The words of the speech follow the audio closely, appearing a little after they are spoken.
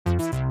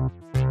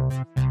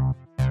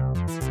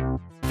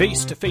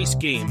Face to Face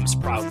Games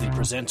proudly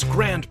presents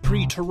Grand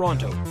Prix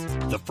Toronto,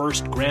 the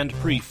first Grand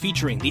Prix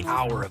featuring the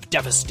Hour of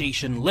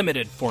Devastation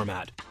limited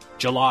format,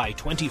 July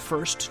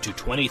 21st to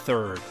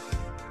 23rd.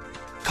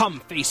 Come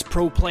face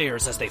pro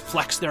players as they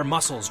flex their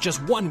muscles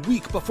just 1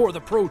 week before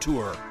the Pro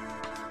Tour.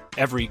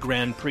 Every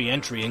Grand Prix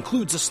entry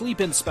includes a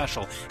sleep-in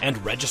special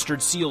and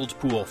registered sealed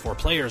pool for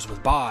players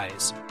with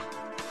buys.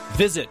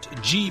 Visit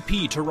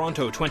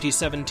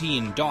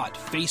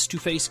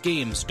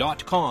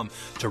gptoronto2017.facetofacegames.com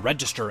to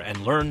register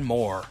and learn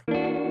more.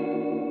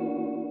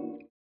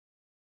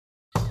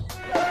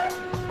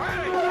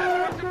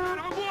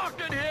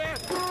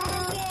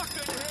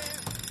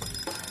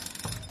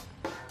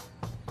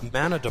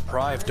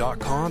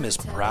 ManaDeprived.com is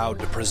proud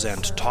to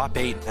present Top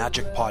 8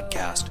 Magic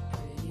Podcast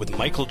with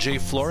Michael J.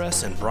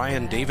 Flores and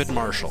Brian David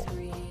Marshall.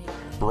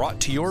 Brought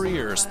to your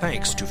ears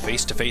thanks to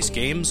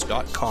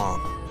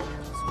FacetoFaceGames.com.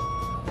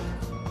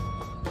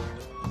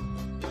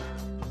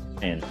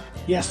 And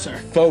yes, sir.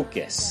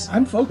 Focus.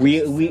 I'm focused.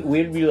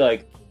 We'd be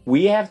like,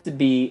 we have to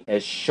be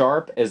as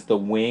sharp as the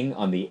wing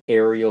on the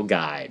aerial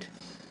guide.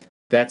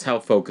 That's how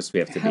focused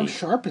we have to be. How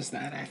sharp is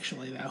that,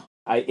 actually, though?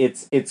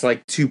 It's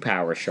like 2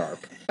 power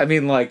sharp. I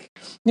mean, like...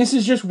 This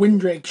is just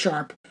Windrake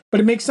sharp, but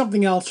it makes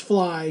something else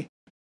fly.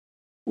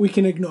 We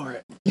can ignore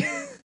it.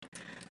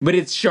 But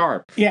it's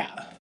sharp.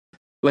 Yeah.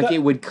 Like,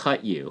 it would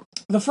cut you.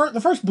 The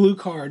first blue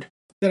card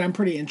that I'm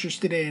pretty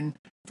interested in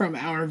from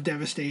Hour of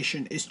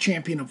Devastation is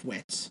Champion of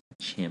Wits.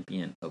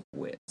 Champion of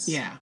Wits.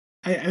 Yeah.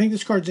 I think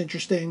this card's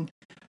interesting.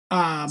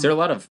 Is there a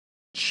lot of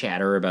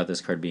chatter about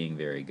this card being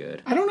very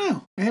good? I don't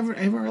know. I haven't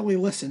really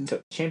listened.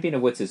 So, Champion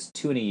of Wits is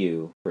 2 and a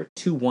U for a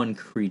 2/1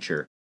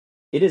 creature.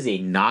 It is a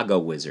Naga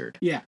wizard.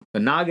 Yeah. A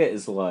Naga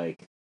is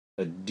like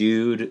a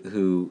dude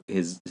who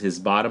his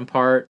bottom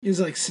part is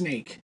like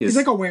Snake. He's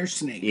like a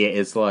were-snake. Yeah,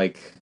 it's like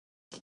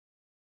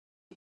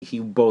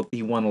he won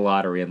the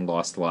lottery and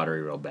lost the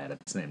lottery real bad at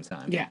the same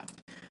time. Yeah.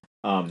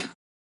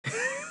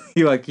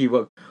 He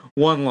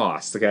won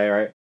lost, okay,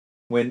 right?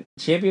 When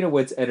Champion of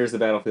Wits enters the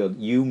battlefield,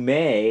 you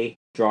may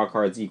draw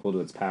cards equal to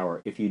its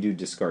power. If you do,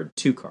 discard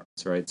 2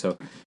 cards, right? So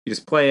you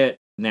just play it,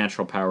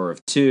 natural power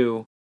of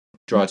 2,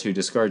 draw 2,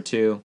 discard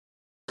 2.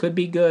 Could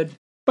be good.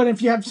 But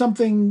if you have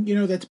something,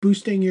 that's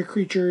boosting your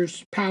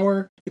creature's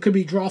power, it could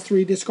be draw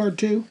 3, discard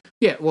 2.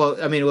 Yeah, well,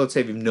 I mean, let's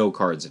say you have no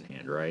cards in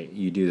hand, right?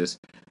 You do this.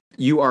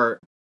 You are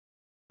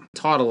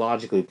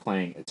tautologically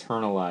playing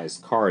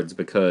eternalized cards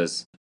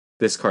because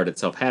this card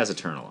itself has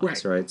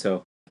eternalized, right?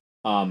 So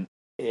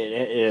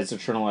it is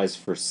eternalized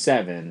for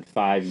 7,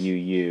 5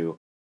 UU,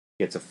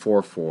 gets a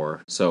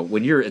 4/4. So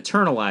when you're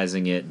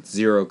eternalizing it,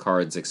 0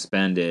 cards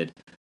expended,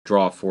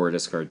 draw 4,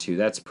 discard 2.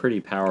 That's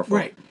pretty powerful.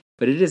 Right.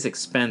 But it is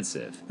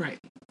expensive. Right.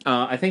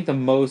 I think the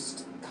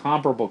most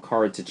comparable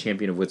card to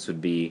Champion of Wits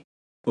would be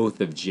Oath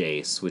of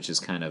Jace, which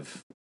is kind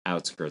of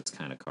outskirts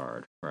kind of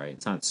card, right?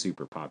 It's not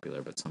super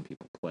popular, but some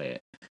people play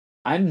it.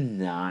 I'm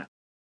not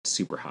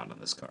super hot on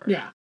this card.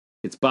 Yeah.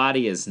 Its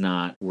body is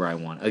not where I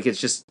want. Like,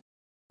 it's just,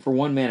 for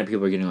 1 mana,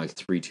 people are getting like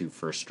 3/2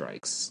 first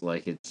strikes.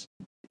 Like, it's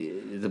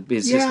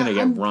just going to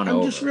get run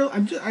over.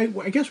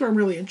 I guess where I'm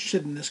really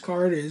interested in this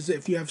card is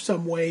if you have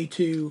some way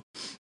to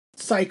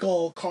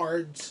cycle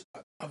cards,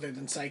 other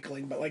than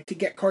cycling, but like to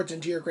get cards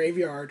into your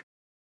graveyard,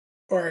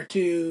 or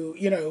to,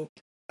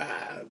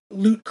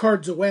 loot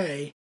cards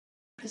away.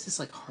 What is this,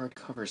 like,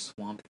 hardcover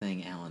Swamp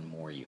Thing Alan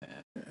Moore you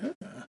have?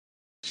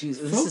 Jeez,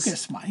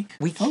 Focus, Mike.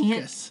 We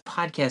can't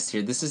podcast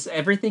here.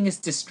 Everything is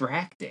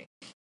distracting.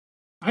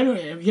 I don't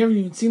know. You haven't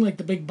even seen like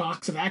the big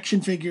box of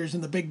action figures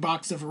and the big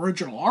box of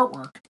original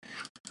artwork.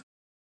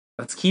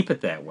 Let's keep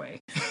it that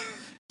way.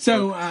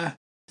 So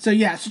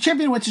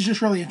Champion of Wits is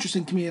just really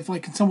interesting to me. If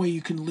like in some way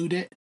you can loot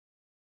it,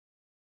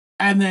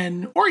 and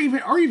then or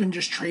even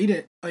just trade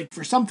it like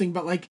for something.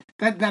 But like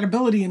that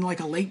ability in like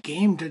a late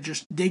game to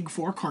just dig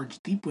 4 cards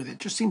deep with it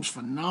just seems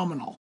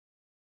phenomenal.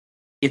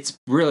 It's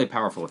really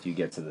powerful if you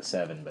get to the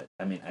 7, but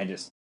I mean, I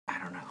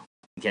don't know.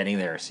 Getting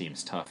there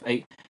seems tough.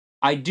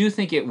 I do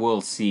think it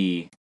will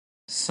see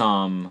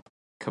some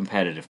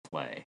competitive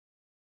play.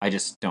 I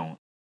just don't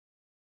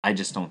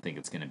think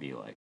it's going to be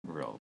like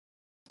real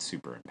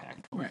super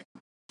impactful. Right.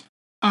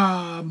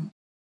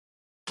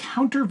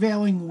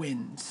 Countervailing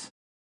Winds.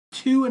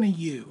 2 and a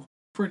U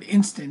for an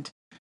instant.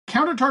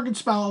 Counter target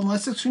spell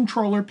unless its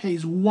controller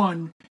pays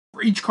 1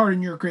 for each card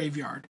in your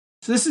graveyard.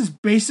 So this is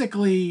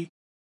basically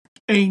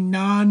a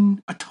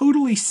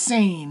totally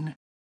sane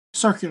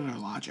circular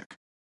logic.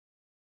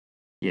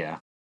 Yeah.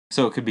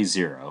 So it could be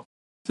 0.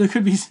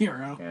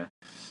 Yeah.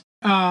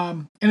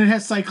 And it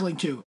has cycling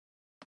too.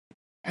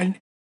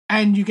 And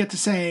you get to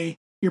say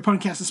your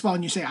opponent casts a spell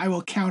and you say, I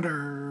will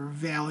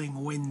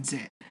countervailing winds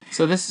it.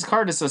 So this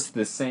card is just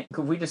the same.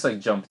 Could we just like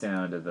jump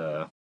down to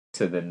the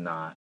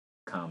not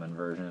common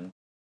version?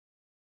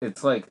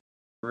 It's like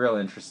real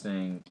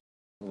interesting.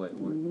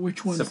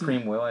 Which one?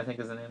 Supreme Will, I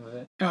think, is the name of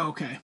it. Oh,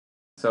 okay.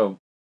 So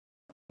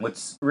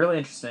what's really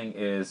interesting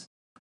is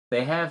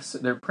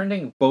they're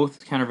printing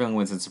both Countervailing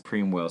Winds and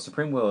Supreme Will.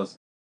 Supreme Will is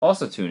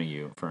also 2 and a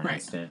U for an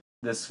instant.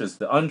 This was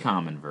the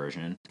uncommon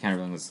version.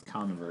 Countervailing was the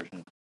common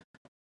version.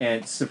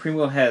 And Supreme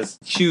Will has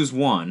choose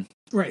one.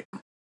 Right.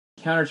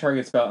 Counter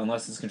target spell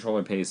unless its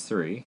controller pays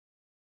 3.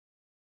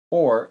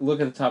 Or look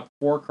at the top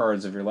 4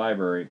 cards of your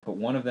library, put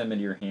one of them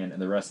into your hand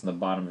and the rest in the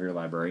bottom of your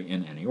library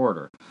in any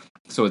order.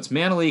 So it's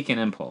Mana Leak and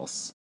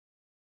Impulse.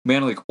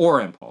 Mana Leak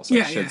or Impulse,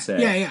 I should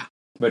say. Yeah.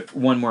 But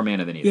one more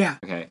mana than either. Yeah.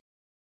 Okay.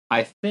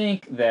 I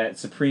think that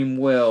Supreme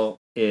Will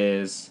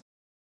is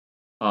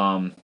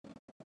gonna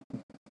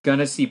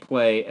see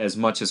play as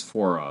much as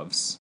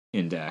 4-ofs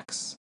in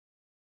decks.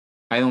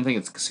 I don't think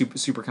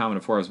it's super common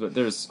in 4-ofs, but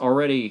there's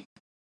already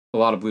a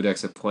lot of blue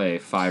decks that play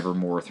 5 or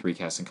more 3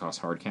 casting cost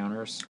hard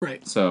counters.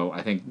 Right. So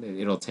I think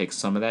it'll take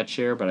some of that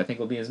share, but I think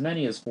it'll be as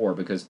many as 4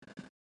 because,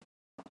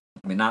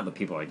 I mean, not that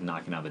people are like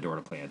knocking out the door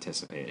to play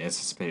Anticipate.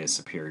 Anticipate is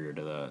superior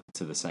to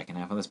the second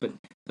half of this, but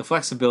the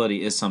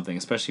flexibility is something,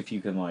 especially if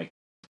you can like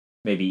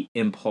maybe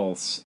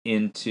impulse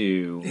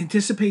into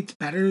Anticipate's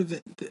better.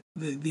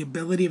 The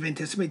ability of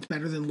Anticipate's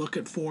better than look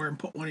at 4 and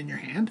put one in your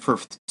hand for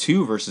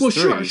 2 versus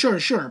 3.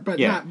 Sure, but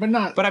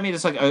not. But I mean,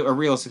 it's like a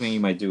realistic thing you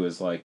might do is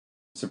like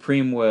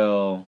Supreme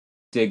Will,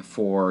 dig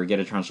 4, get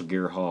a Torrential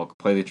Gearhulk,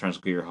 play the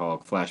Torrential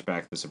Gearhulk,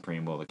 flashback the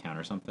Supreme Will to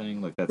counter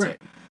something. Like that's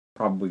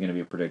probably going to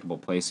be a predictable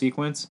play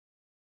sequence.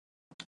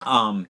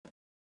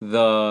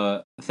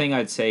 The thing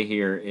I'd say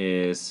here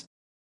is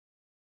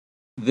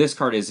this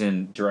card is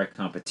in direct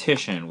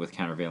competition with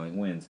Countervailing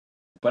Winds,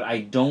 but I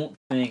don't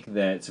think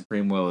that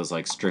Supreme Will is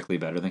like strictly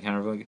better than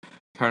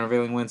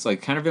Countervailing Winds.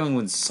 Like Countervailing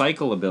Winds'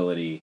 cycle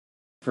ability,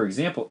 for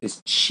example,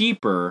 is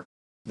cheaper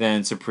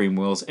than Supreme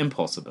Will's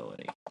impulse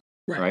ability.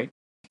 Right?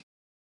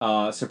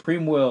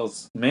 Supreme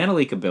Will's Mana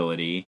Leak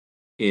ability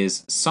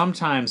is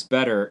sometimes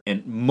better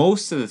and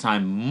most of the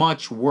time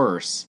much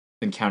worse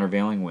than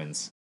Countervailing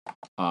Winds'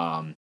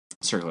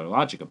 Circular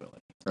Logic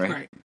ability.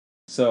 Right?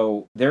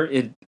 So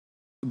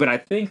but I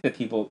think that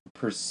people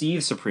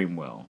perceive Supreme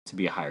Will to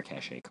be a higher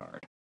cachet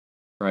card.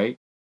 Right?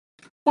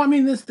 Well, I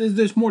mean,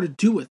 there's more to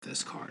do with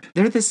this card.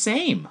 They're the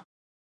same.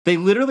 They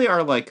literally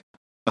are like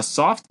a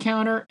soft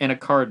counter and a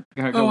card,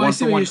 one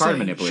for one card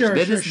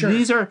manipulation.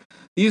 Sure.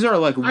 These are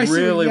like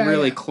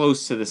really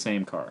close to the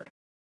same card.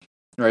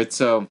 Right,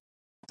 so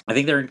I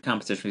think they're in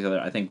competition with each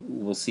other. I think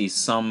we'll see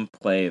some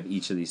play of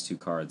each of these two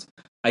cards.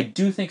 I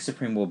do think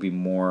Supreme will be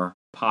more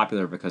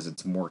popular because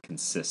it's more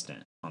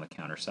consistent on the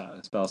counter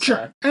side, spell side.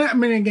 Sure, and I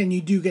mean, again,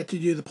 you do get to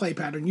do the play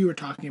pattern you were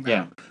talking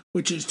about,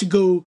 which is to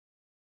go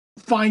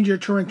find your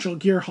Torrential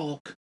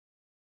Gearhulk,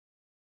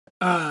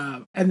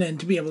 and then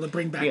to be able to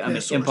bring back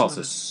this. Impulse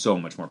is so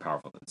much more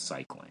powerful than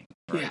cycling,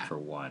 right? For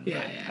one.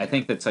 I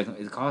think that cycling,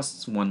 it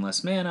costs 1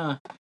 less mana.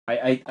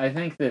 I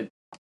think that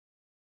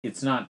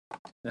that's not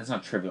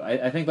trivial.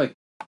 I think, like,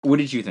 what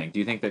did you think? Do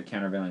you think that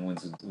Countervailing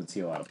Winds would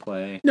see a lot of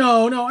play?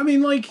 No. I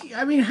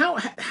mean,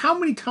 how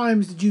many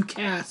times did you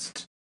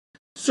cast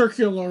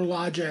Circular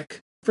Logic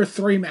for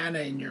 3 mana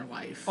in your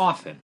life?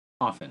 Often.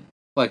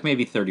 Like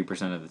maybe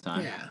 30% of the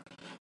time. Yeah.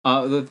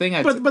 The thing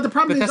but the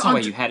problem is that's not why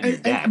you had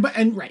it in your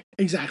deck. Right,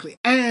 exactly.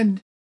 And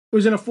it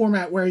was in a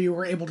format where you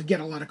were able to get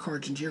a lot of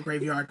cards into your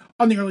graveyard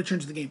on the early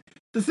turns of the game.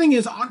 The thing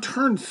is, on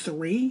turn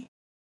 3,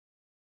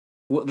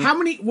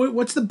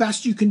 what's the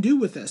best you can do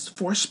with this?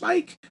 Force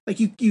Spike? Like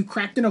you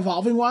cracked an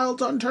Evolving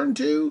Wilds on turn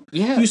 2?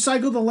 Yeah. You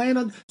cycle the land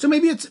on, so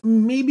maybe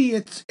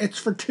it's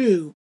for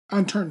 2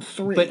 on turn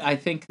 3. But I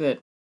think that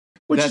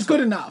which is good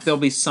enough. There'll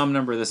be some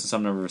number of this and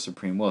some number of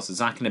Supreme Wills. It's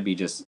not going to be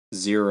just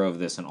 0 of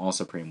this and all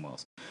Supreme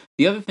Wills.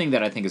 The other thing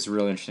that I think is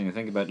really interesting to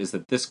think about is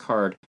that this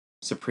card,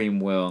 Supreme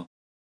Will,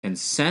 and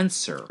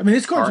Censor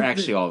are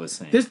actually all the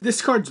same.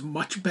 This card's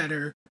much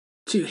better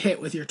to hit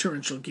with your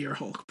Torrential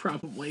Gearhulk,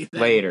 probably.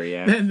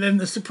 Than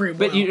the Supreme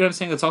Will. But you know what I'm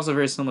saying? It's also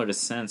very similar to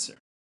Censor,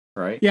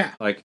 right? Yeah.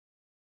 Like,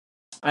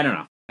 I don't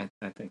know.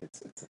 I think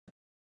it's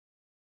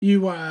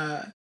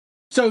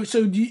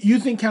So do you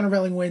think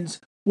Countervailing Winds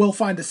will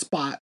find a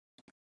spot?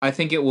 I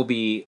think it will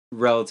be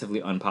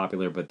relatively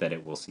unpopular, but that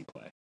it will see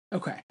play.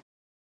 Okay.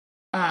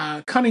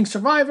 Cunning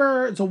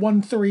Survivor. It's a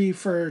 1/3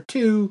 for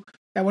 2.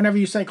 That whenever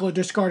you cycle or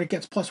discard, it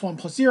gets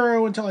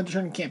 +1/+0 until end of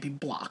turn and can't be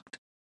blocked.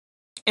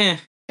 Now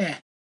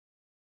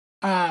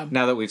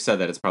that we've said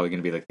that, it's probably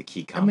going to be like the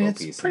key combo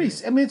piece.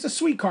 It's a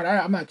sweet card.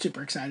 I'm not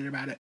super excited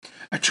about it.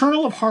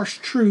 Eternal of Harsh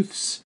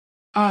Truths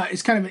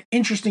is kind of an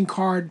interesting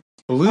card.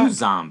 Blue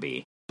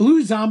zombie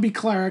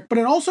cleric, but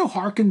it also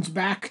harkens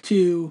back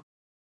to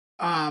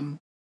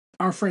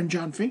our friend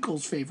John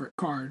Finkel's favorite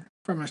card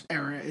from us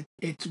era.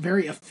 It's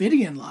very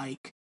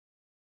Ophidian-like.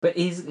 But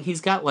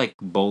he's got like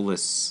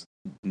bolus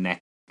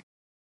neck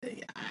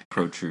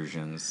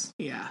protrusions.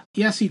 Yeah.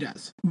 Yes, he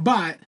does.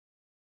 But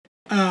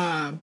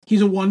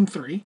he's a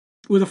 1/3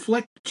 with a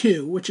Flick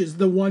 2, which is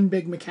the one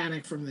big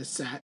mechanic from this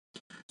set.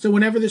 So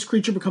whenever this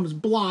creature becomes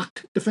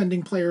blocked,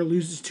 defending player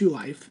loses 2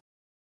 life.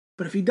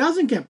 But if he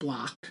doesn't get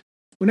blocked,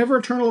 whenever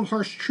Eternal of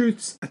Harsh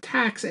Truths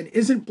attacks and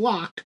isn't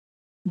blocked,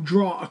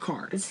 draw a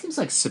card. It seems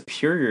like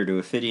superior to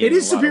Ophidian. It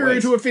is superior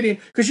to Ophidian,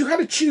 because you got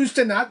to choose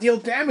to not deal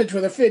damage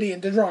with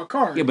Ophidian to draw a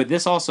card. Yeah, but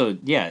this also,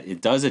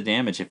 it does a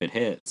damage if it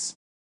hits.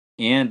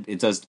 And it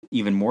does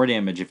even more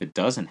damage if it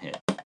doesn't hit.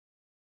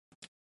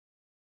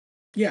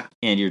 Yeah.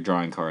 And you're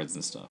drawing cards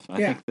and stuff. I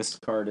Yeah. think this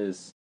card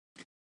is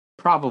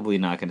probably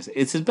not going to...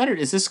 Is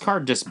this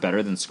card just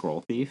better than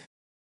Scroll Thief?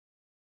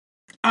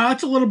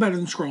 It's a little better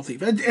than Scroll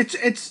Thief.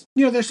 It's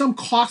there's some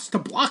cost to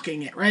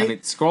blocking it, right? I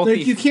mean, Scroll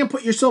Thief... You can't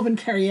put your Sylvan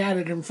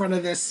Caryatid in front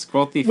of this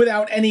Scroll Thief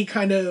without any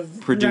kind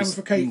of produced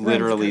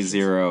literally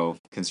zero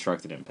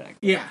constructed impact.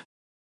 Yeah.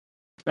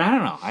 But I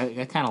don't know.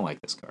 I kind of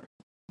like this card.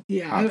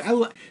 Yeah,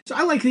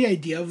 I like the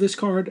idea of this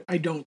card. I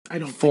don't.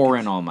 4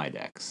 in all my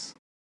decks.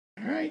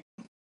 All right.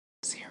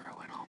 0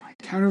 in all my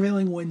decks.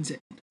 Countervailing wins it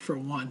for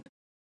 1.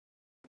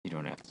 You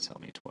don't have to tell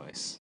me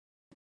twice.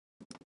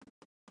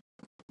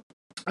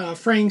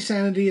 Fraying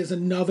Sanity is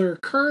another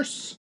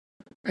curse.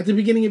 At the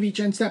beginning of each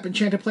end step,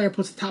 enchanted player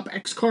puts the top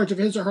X cards of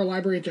his or her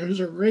library into his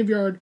or her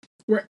graveyard,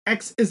 where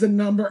X is the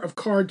number of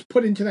cards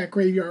put into that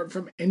graveyard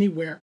from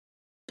anywhere.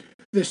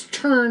 This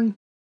turn,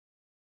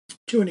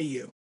 2 and a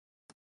U.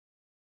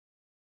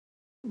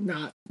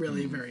 Not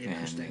really very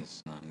interesting.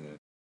 Not good.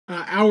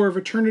 Hour of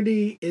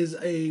Eternity is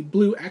a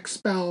blue X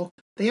spell.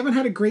 They haven't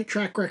had a great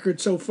track record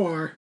so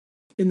far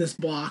in this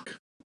block.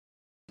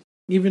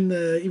 Even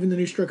the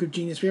new Stroke of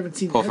Genius, we haven't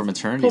seen. Pull from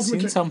Eternity.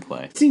 Seen some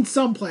play. Seen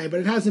some play, but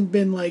it hasn't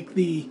been like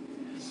the,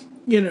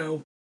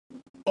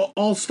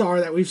 all-star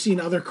that we've seen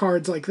other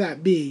cards like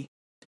that be.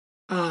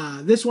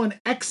 This one,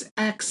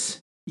 XXUUU.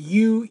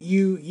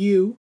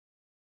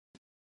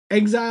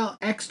 Exile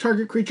X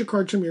target creature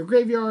cards from your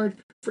graveyard.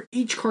 For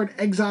each card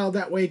exiled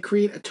that way,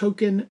 create a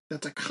token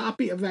that's a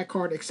copy of that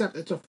card, except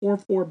it's a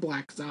 4/4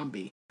 black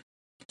zombie.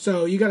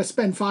 So you got to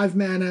spend 5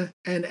 mana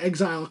and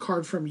exile a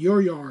card from your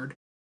yard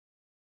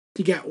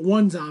to get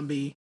 1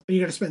 zombie, and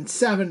you got to spend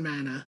 7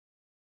 mana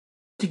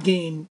to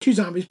gain 2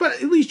 zombies. But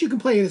at least you can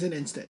play it as an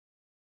instant.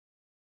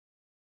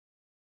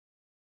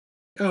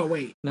 Oh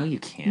wait, no, you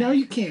can't. No,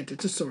 you can't.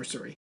 It's a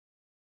sorcery.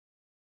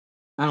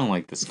 I don't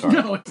like this card.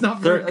 No, it's not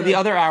very good. The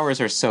other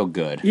hours are so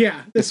good.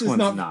 Yeah, this one's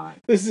not.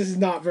 This is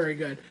not very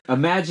good.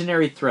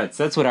 Imaginary threats.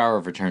 That's what Hour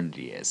of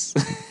Eternity is.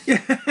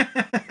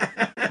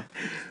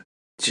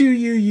 2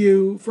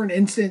 UU for an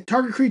instant.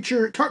 Target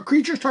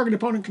creatures target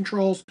opponent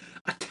controls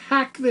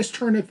attack this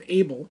turn if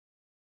able.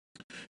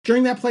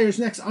 During that player's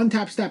next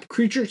untap step,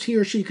 creatures he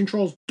or she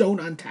controls don't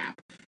untap.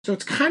 So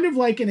it's kind of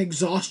like an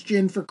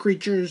exhaustion for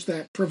creatures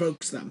that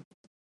provokes them.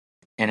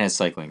 And has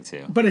cycling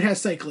too. But it has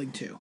cycling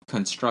too.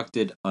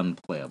 Constructed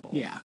unplayable.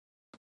 Yeah.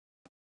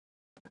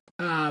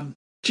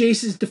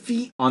 Jace's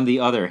Defeat. On the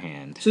other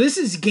hand. So this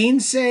is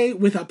Gainsay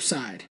with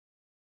upside.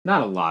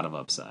 Not a lot of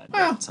upside.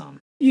 Well, but some.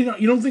 You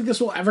don't think this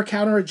will ever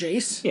counter a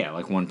Jace? Yeah,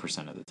 like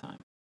 1% of the time.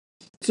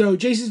 So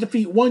Jace's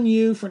Defeat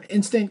 1U for an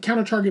instant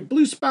counter target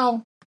blue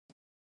spell,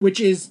 which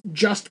is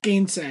just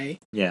Gainsay.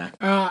 Yeah.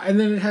 And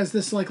then it has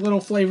this like little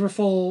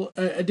flavorful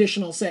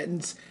additional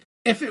sentence.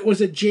 If it was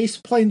a Jace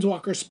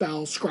Planeswalker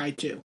spell, scry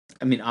 2.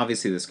 I mean,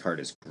 obviously this card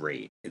is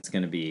great. It's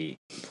going to be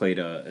played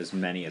as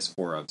many as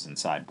 4 ofs in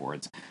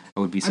sideboards. I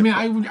would be.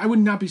 I would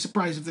not be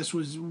surprised if this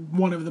was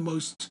one of the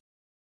most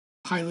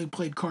highly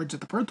played cards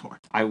at the Pro Tour.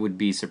 I would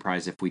be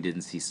surprised if we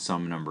didn't see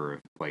some number of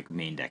like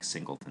main deck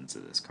singletons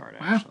of this card.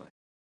 Wow. Actually,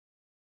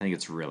 I think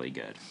it's really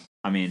good.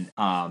 I mean,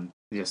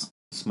 just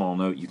small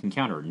note: you can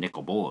counter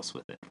Nicol Bolas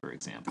with it, for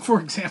example.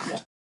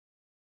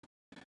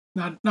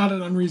 Not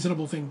an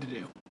unreasonable thing to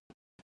do.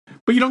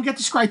 But you don't get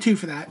to scry 2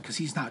 for that because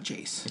he's not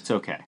Jace. It's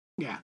okay.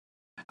 Yeah.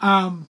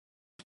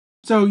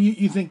 So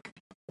you think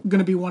going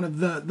to be one of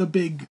the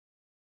big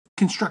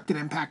constructed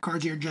impact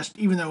cards here? Just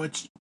even though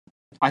it's.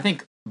 I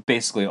think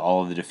basically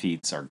all of the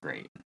defeats are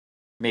great.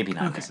 Maybe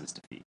not Mrs.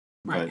 Defeat,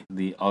 right. But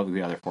the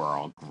other 4 are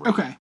all great.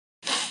 Okay.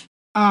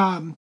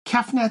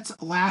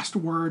 Kefnet's Last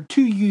Word,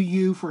 2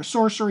 UU for a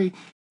sorcery.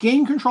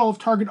 Gain control of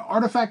target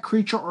artifact,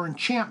 creature, or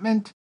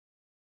enchantment.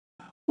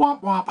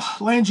 Womp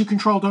womp. Lands you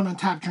control don't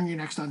untap during your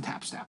next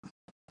untap step.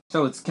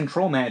 So it's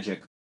control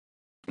magic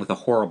with a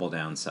horrible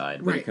downside,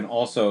 but right. It can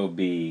also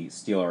be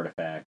steal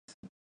artifact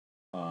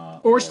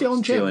or steal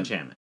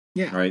enchantment.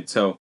 Yeah. Right.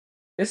 So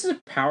this is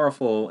a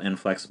powerful and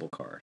flexible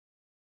card.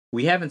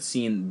 We haven't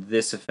seen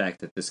this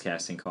effect at this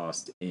casting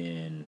cost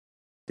in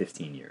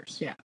 15 years.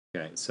 Yeah.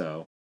 Okay.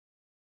 So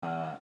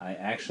I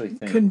actually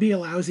think couldn't be a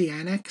lousy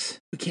annex.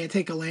 We can't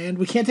take a land.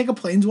 We can't take a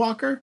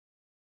planeswalker.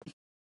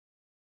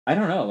 I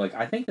don't know. Like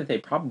I think that they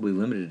probably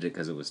limited it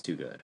because it was too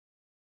good.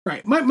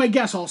 Right. My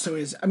guess also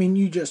is, I mean,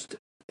 you just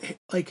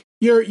like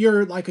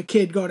you're like a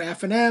kid going to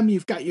F&M.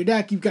 You've got your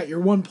deck. You've got your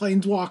one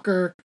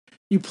planeswalker.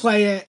 You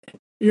play it.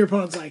 Your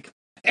opponent's like,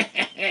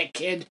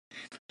 kid,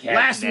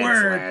 last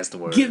word.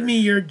 Give me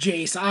your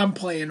Jace. I'm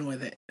playing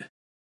with it.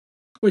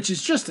 Which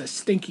is just a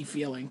stinky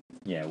feeling.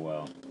 Yeah.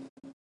 Well,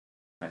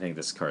 I think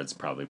this card's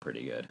probably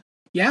pretty good.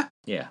 Yeah.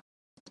 Yeah.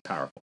 It's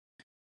powerful.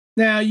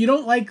 Now you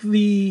don't like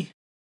the.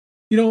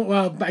 You don't.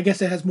 Well, I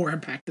guess it has more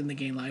impact than the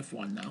Gain Life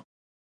one, though.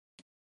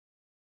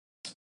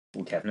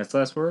 Well, Kefnet's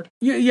Last Word?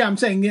 Yeah, I'm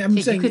saying.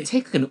 You could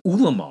take an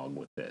Ulamog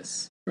with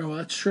this. Oh, well,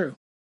 that's true.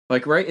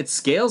 Like, right? It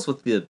scales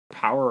with the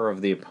power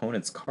of the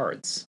opponent's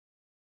cards,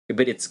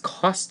 but its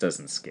cost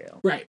doesn't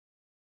scale. Right.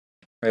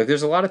 Like,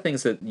 there's a lot of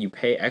things that you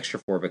pay extra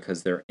for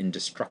because they're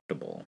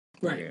indestructible.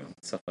 Right.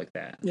 Stuff like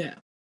that. Yeah.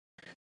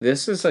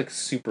 This is like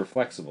super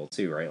flexible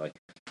too, right? Like,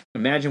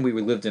 imagine we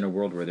lived in a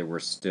world where there were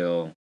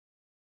still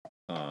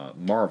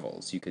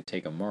marvels. You could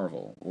take a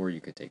marvel, or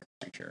you could take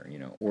a creature,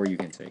 or you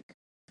can take,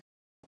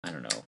 I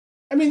don't know.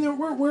 I mean,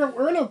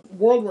 we're in a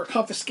world where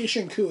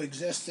Confiscation Coup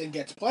exists and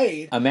gets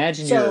played.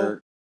 Imagine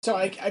So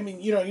I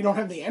mean, you don't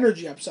have the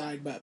energy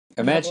upside, but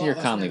imagine you're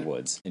Conley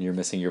Woods and you're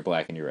missing your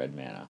black and your red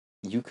mana.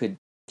 You could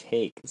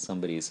take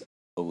somebody's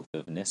Oath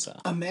of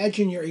Nissa.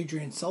 Imagine you're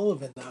Adrian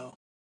Sullivan though,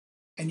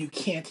 and you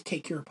can't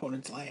take your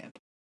opponent's land.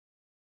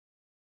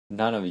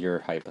 None of your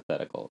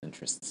hypothetical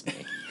interests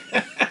me.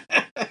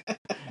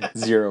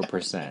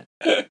 0%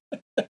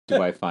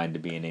 do I find to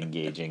be an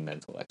engaging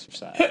mental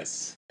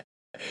exercise.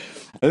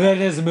 Let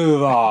us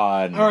move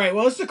on. All right,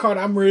 well, this is a card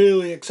I'm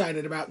really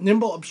excited about.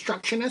 Nimble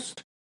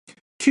Obstructionist.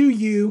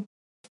 2U,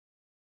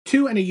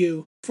 2 and a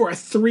U for a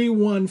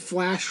 3/1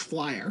 flash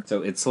flyer.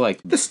 So it's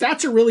like... The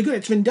stats are really good.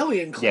 It's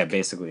Vendilion click. Yeah,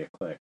 basically a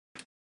click.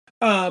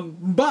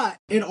 But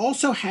it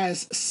also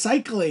has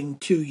cycling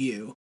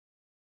 2U.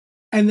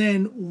 And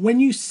then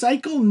when you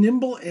cycle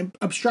Nimble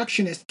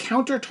Obstructionist,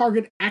 counter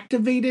target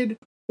activated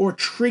or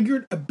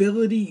triggered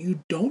ability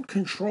you don't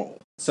control.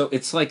 So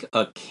it's like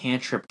a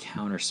cantrip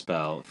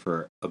counterspell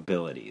for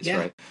abilities,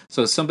 right?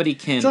 So somebody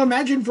can... So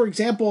imagine, for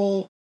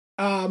example,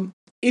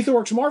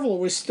 Aetherworks Marvel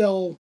was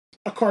still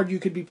a card you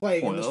could be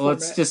playing in this format.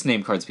 Let's just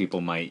name cards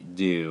people might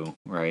do,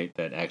 right,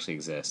 that actually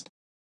exist.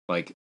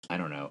 Like, I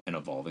don't know, an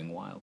Evolving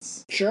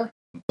Wilds. Sure.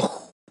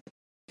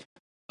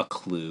 A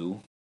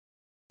Clue.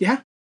 Yeah.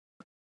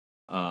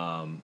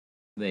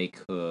 They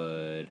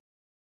could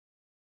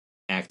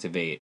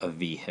activate a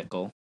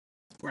vehicle.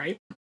 Right.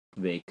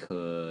 They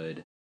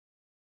could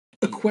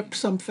equip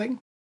something.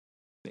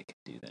 They could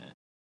do that.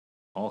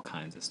 All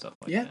kinds of stuff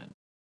like that.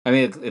 I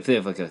mean, if they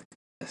have like a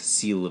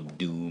Seal of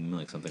Doom,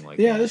 like something like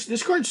that. Yeah,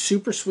 this card's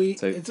super sweet.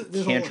 So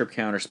cantrip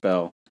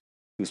counterspell,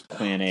 whose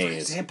plan A is... For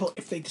example,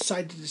 if they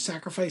decided to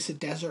sacrifice a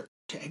desert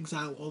to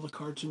exile all the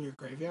cards in your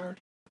graveyard,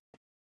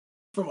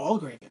 from all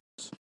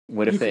graveyards,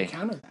 what if they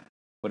counter that?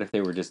 What if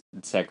they were just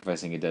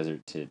sacrificing a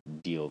desert to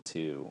deal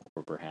 2,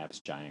 or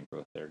perhaps Giant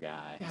Growth their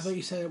guys? Yeah, I thought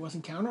you said it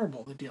wasn't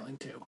counterable to dealing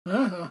 2.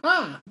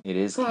 It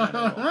is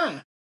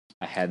counterable.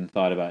 I hadn't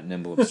thought about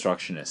Nimble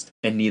Obstructionist,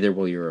 and neither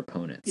will your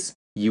opponents.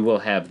 You will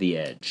have the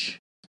edge.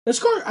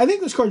 I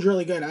think this card's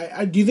really good.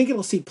 I do you think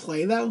it'll see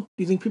play, though? Do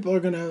you think people are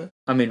going to...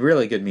 I mean,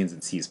 really good means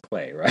it sees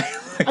play, right?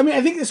 I mean,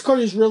 I think this card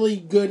is really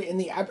good in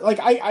the... Like,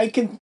 I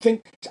can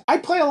think... I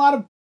play a lot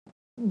of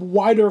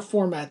wider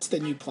formats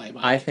than you play,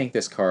 Mike. I think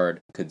this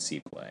card could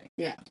see play.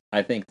 Yeah.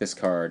 I think this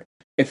card...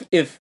 If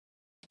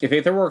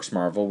Aetherworks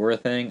Marvel were a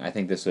thing, I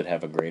think this would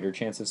have a greater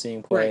chance of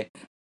seeing play. Right.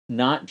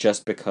 Not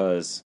just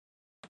because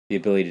the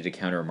ability to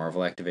counter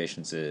Marvel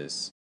activations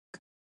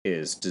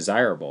is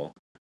desirable,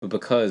 but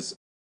because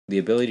the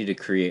ability to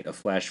create a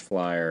flash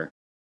flyer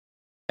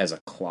as a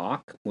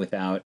clock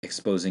without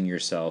exposing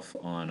yourself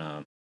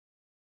on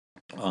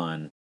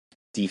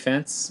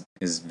defense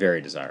is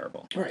very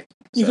desirable. Right.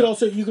 You could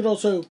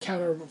also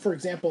counter, for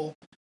example,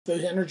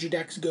 those energy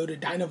decks go to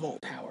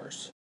Dynavolt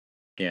towers.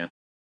 Yeah.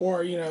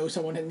 Or,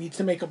 someone needs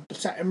to make a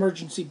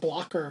emergency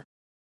blocker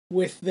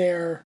with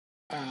their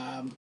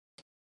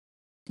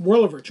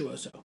Whirler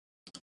Virtuoso.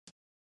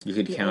 You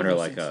could counter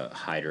like a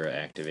Hydra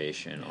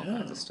activation, all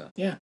kinds of stuff.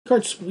 Yeah.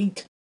 Card's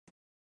sweet.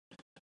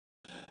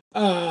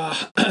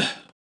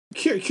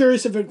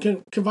 Curious if it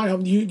can find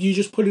home. You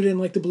just put it in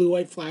like the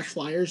blue-white flash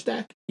flyers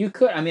deck? You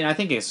could. I mean, I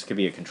think this could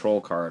be a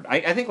control card.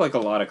 I think like a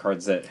lot of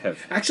cards that have...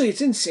 Actually, it's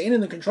insane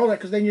in the control deck,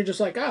 because then you're just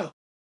like, oh,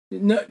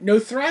 no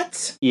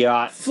threats?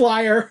 Yeah.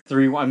 Flyer.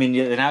 3. I mean,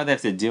 now they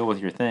have to deal with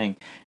your thing.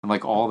 And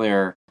like all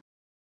their,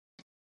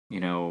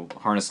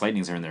 Harness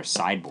Lightnings are in their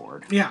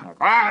sideboard. Yeah. Like,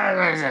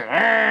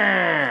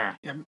 yeah.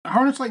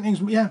 Harness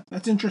Lightnings, yeah,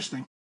 that's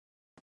interesting.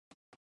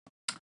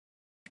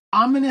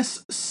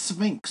 Ominous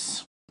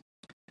Sphinx.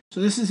 So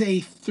this is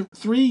a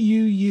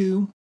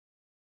 3UU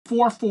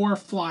 4/4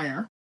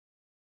 flyer.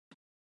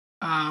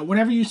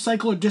 Whenever you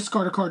cycle or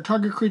discard a card,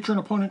 target creature an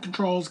opponent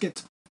controls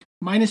gets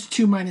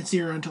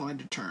 -2/-0 until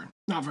end of turn.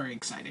 Not very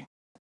exciting.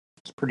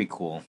 It's pretty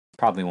cool.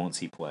 Probably won't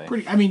see play.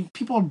 I mean,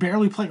 people are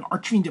barely playing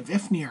Archfiend of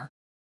Ifnir,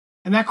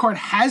 and that card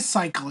has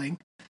cycling,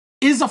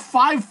 is a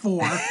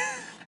 5/4,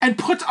 and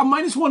puts a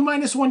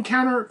 -1/-1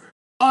 counter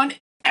on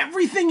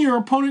everything your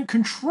opponent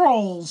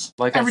controls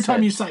every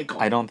time you cycle.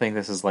 I don't think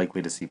this is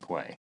likely to see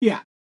play. Yeah.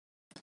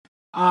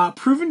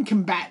 Proven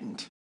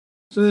Combatant.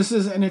 So this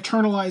is an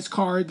Eternalized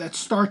card that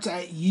starts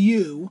at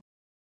U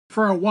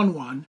for a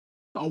 1/1,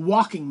 a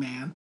Walking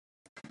Man.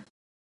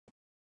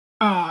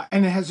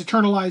 And it has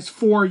Eternalized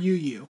 4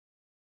 UU.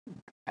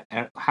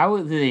 How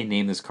do they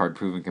name this card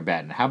Proven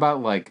Combatant? How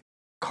about, like,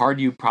 card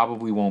you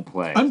probably won't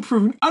play?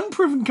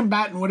 Unproven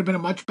Combatant would have been a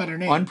much better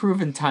name.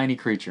 Unproven Tiny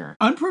Creature.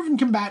 Unproven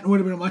Combatant would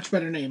have been a much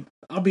better name.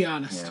 I'll be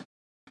honest.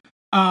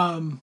 Yeah.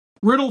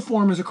 Riddle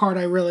Form is a card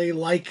I really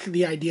like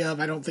the idea of.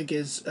 I don't think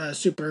is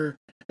super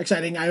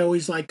exciting. I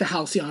always like the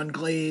Halcyon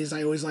Glaze.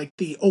 I always like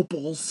the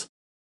Opals,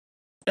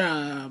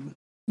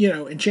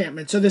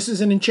 enchantment. So this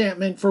is an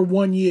enchantment for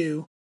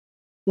 1U.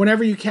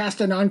 Whenever you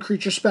cast a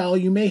non-creature spell,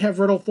 you may have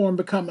Riddle Form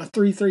become a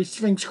 3/3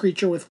 Sphinx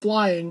creature with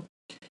flying,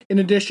 in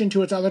addition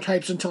to its other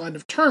types until end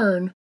of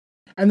turn.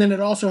 And then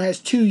it also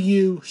has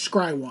 2U,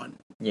 Scry 1.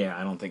 Yeah,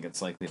 I don't think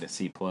it's likely to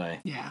see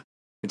play. Yeah.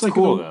 It's like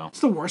cool, though.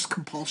 It's the worst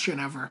compulsion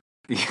ever.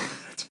 Yeah,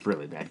 it's a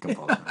really bad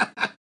compulsion.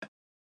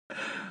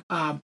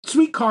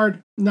 Sweet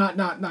card,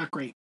 not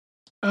great.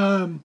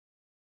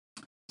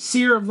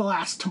 Seer of the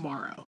Last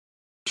Tomorrow.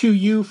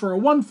 2U for a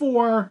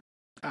 1/4.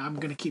 I'm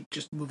going to keep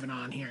just moving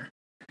on here.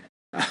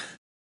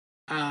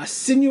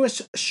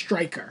 Sinuous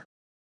Striker.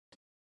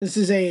 This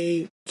is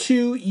a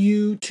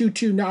 2U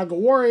 2/2 Naga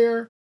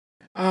Warrior.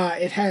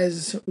 It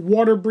has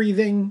water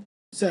breathing,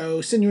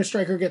 so Sinuous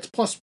Striker gets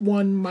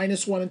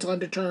 +1/-1 until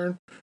end of turn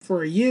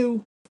for a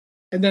U.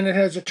 And then it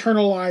has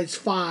Eternalize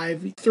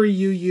 5,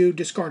 3UU,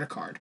 discard a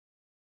card.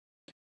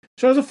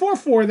 So as a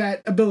 4/4,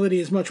 that ability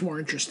is much more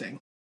interesting.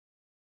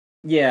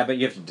 Yeah, but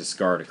you have to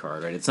discard a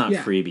card, right? It's not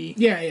freebie.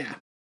 Yeah.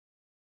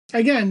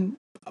 Again,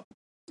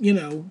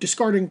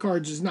 discarding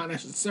cards is not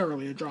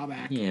necessarily a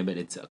drawback. Yeah, but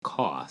it's a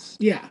cost.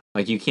 Yeah.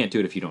 Like, you can't do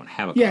it if you don't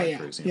have a card,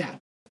 for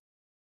example.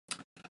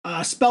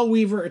 Yeah.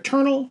 Spellweaver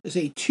Eternal is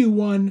a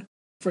 2/1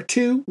 for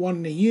 2, 1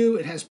 and a U.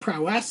 It has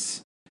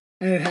Prowess,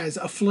 and it has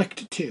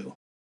Afflict 2.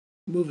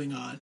 Moving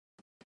on.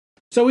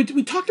 So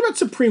we talked about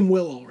Supreme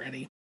Will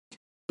already,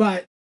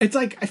 but it's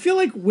like, I feel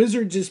like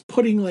Wizards is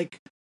putting,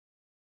 like,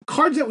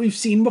 cards that we've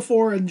seen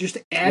before and just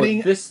adding...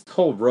 Well, this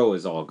whole row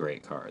is all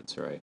great cards,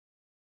 right?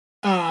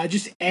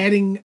 Just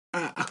adding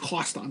a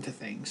cost onto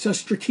things. So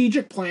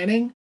strategic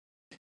planning,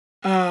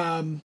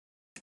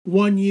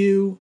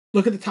 1U,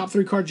 look at the top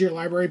 3 cards of your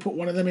library, put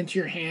one of them into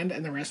your hand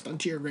and the rest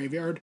onto your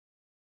graveyard.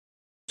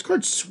 This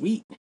card's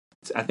sweet.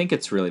 I think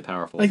it's really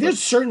powerful. Like,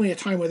 there's certainly a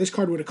time where this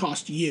card would have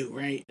cost you,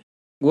 right?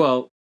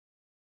 Well,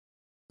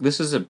 this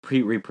is a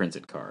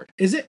pre-reprinted card.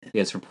 Is it?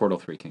 Yeah, it's from Portal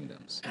 3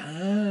 Kingdoms.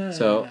 Ah.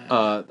 So,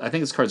 I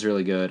think this card's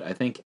really good. I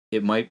think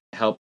it might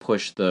help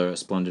push the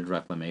Splendid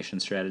Reclamation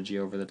strategy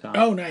over the top.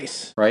 Oh,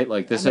 nice. Right?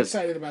 Like, this I'm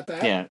excited about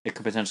that. Yeah, it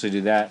could potentially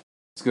do that.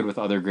 It's good with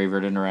other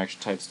graveyard interaction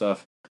type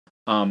stuff.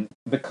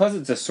 Because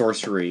it's a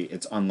sorcery,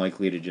 it's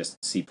unlikely to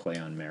just see play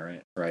on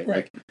merit, right?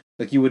 Right.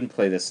 Like you wouldn't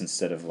play this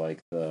instead of, like,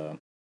 a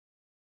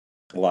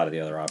lot of the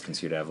other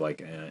options you'd have,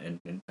 like,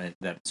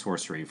 that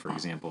sorcery, for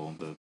example,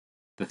 the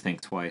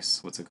Think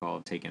Twice, what's it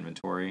called? Take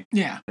Inventory.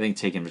 Yeah. I think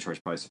Take Inventory is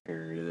probably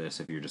superior to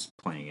this if you're just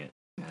playing it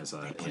as a...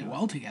 They play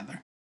well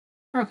together.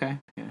 Okay,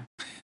 yeah.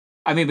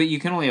 I mean, but you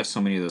can only have so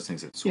many of those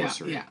things at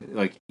sorcery. Yeah.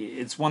 Like,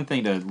 it's one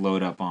thing to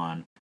load up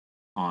on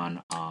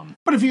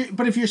But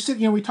if you're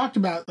sitting, we talked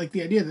about, like,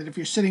 the idea that if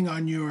you're sitting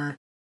on your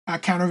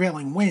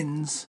Countervailing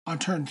Winds on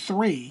turn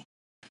 3,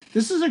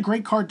 this is a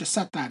great card to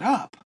set that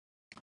up.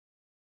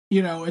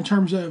 In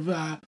terms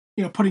of,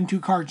 putting 2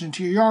 cards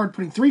into your yard,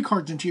 putting 3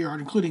 cards into your yard,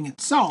 including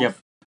itself. Yep.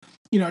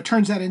 It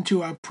turns that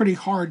into a pretty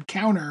hard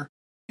counter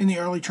in the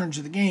early turns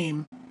of the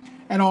game.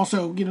 And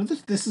also,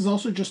 this is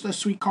also just a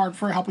sweet card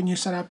for helping you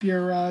set up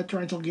your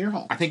Torrential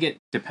Gearhulk. I think it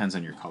depends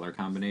on your color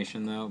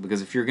combination, though,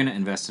 because if you're going to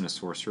invest in a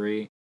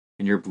sorcery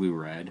and you're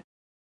blue-red,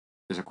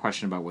 there's a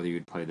question about whether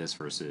you'd play this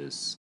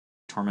versus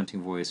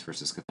Tormenting Voice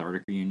versus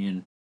Cathartic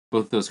Reunion.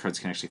 Both those cards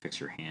can actually fix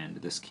your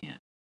hand. This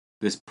can't.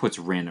 This puts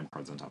random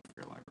cards on top of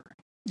your library.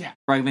 Yeah.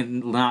 Right, I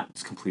mean,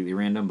 not completely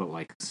random, but,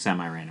 like,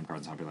 semi-random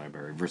cards on top of your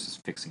library versus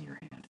fixing your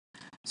hand.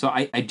 So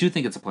I do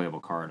think it's a playable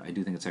card. I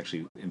do think it's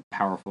actually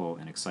powerful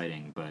and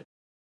exciting, but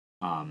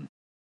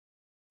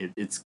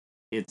it's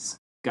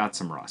got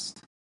some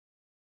rust.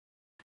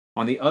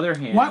 On the other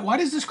hand, why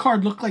does this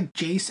card look like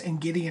Jace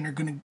and Gideon are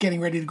getting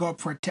ready to go up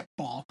for a tip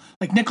ball?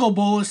 Like, Nicol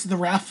Bolas, the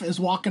ref,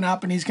 is walking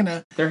up and he's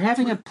gonna. They're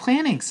having a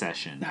planning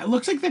session. It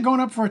looks like they're going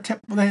up for a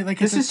tip. Like,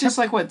 this is just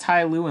like what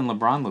Ty Lue and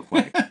LeBron look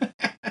like.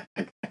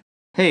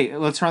 Hey,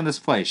 let's run this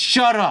play.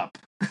 Shut up.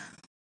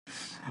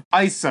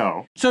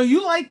 ISO. So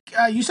you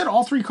you said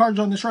all 3 cards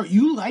on this row.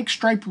 You like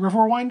Striped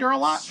Riverwinder a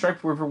lot?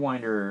 Striped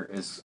Riverwinder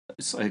is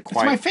it's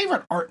my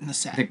favorite art in the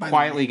set. I think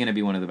quietly going to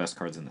be one of the best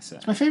cards in the set.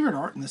 It's my favorite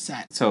art in the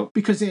set. So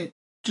because it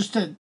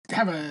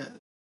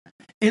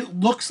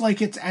looks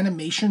like it's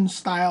animation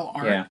style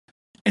art. Yeah.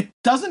 It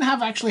doesn't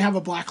actually have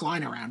a black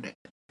line around it.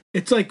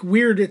 It's like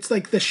weird. It's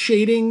like the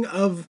shading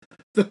of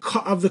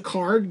the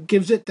card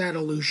gives it that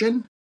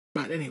illusion.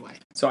 But anyway.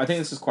 So I think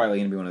this is quietly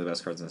going to be one of the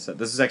best cards in the set.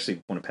 This is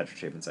actually one of Petra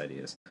Chapin's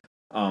ideas.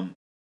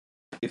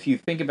 If you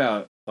think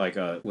about, like,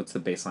 what's the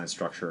baseline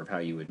structure of how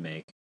you would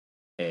make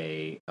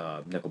a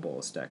Nicol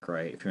Bolas deck,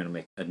 right? If you're going to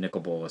make a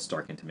Nicol Bolas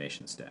Dark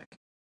Intimations deck,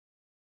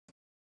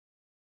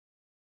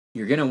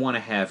 you're going to want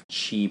to have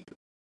cheap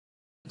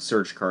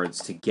search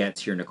cards to get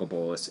to your Nicol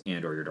Bolas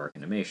and or your Dark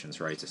Intimations,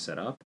 right, to set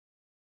up.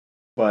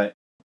 But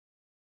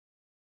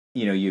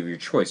you have your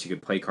choice. You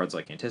could play cards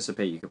like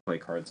Anticipate. You could play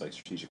cards like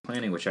Strategic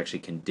Planning, which actually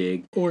can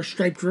dig. Or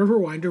Striped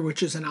Riverwinder,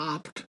 which is an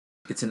opt.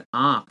 It's an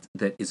opt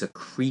that is a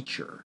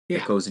creature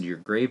that goes into your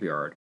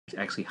graveyard. It's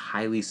actually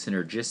highly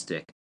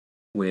synergistic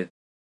with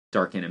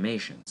Dark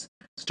Animations.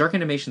 So Dark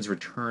Animations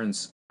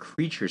returns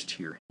creatures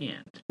to your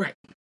hand. Right.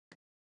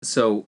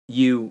 So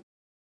you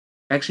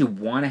actually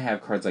want to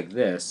have cards like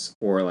this,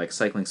 or like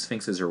Cycling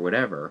Sphinxes or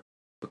whatever,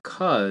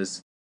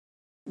 because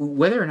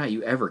whether or not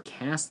you ever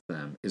cast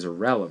them is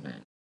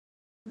irrelevant.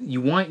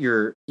 You want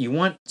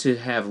to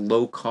have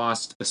low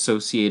cost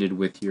associated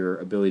with your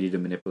ability to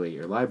manipulate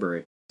your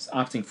library. It's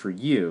opting for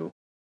you,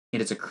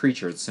 and it's a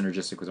creature. It's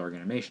synergistic with Dark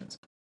Animations.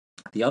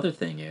 The other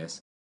thing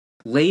is,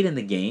 late in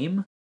the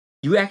game,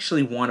 you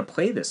actually want to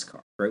play this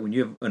card, right? When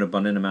you have an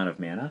abundant amount of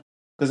mana,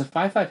 because a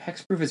 5/5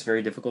 hexproof is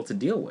very difficult to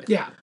deal with.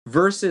 Yeah.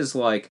 Versus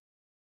like,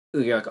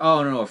 you're like,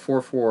 oh no, a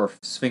 4/4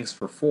 Sphinx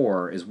for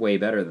 4 is way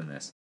better than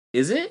this.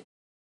 Is it?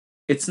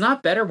 It's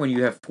not better when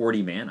you have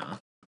 40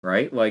 mana,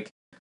 right? Like,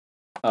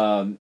 you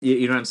know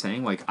what I'm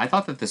saying? Like, I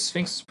thought that the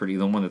Sphinx is pretty,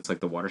 the one that's like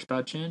the water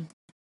spout chin.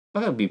 I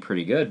thought that would be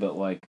pretty good, but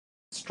like,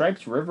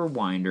 Striped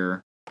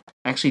Riverwinder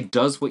actually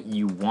does what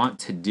you want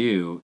to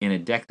do in a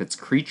deck that's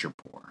creature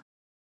poor.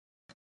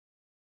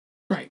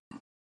 Right.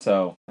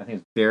 So, I think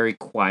it's very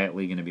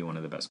quietly going to be one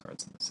of the best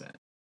cards in the set.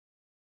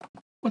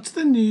 What's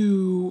the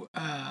new,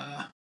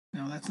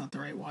 no, that's not the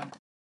right one.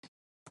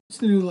 What's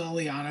the new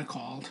Liliana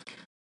called?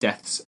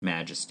 Death's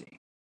Majesty.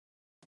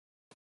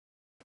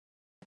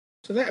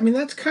 So that, I mean,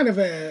 that's kind of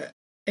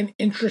an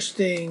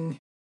interesting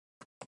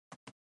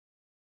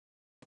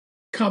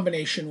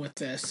combination with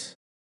this.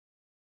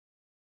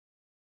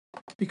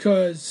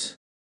 Because,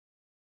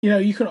 you know,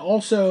 you can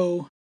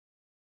also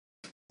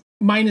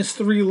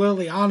 -3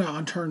 Liliana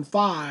on turn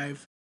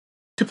 5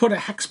 to put a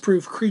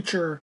hexproof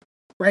creature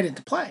right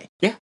into play.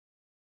 Yeah.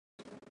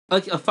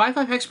 Like, a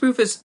 5/5 hexproof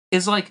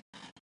is like,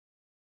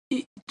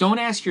 don't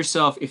ask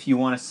yourself if you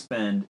want to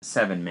spend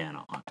 7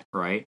 mana on it,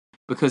 right?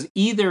 Because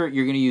either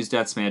you're going to use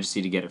Death's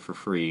Majesty to get it for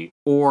free,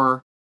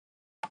 or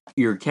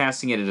you're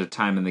casting it at a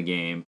time in the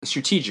game,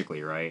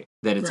 strategically, right?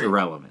 That it's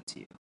irrelevant to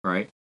you,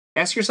 right?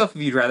 Ask yourself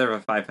if you'd rather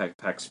have a 5/5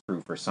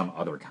 hexproof or some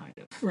other kind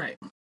of threat.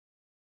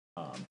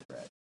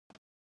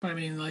 But I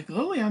mean, like,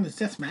 Liliana's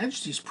Death's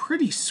Majesty is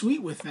pretty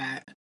sweet with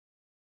that.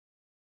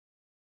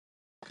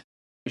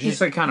 It's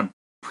just like kind of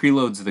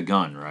preloads the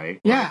gun, right?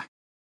 Yeah.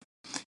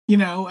 You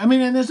know, I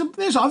mean, and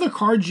there's other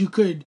cards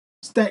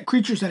that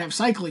creatures that have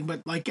cycling,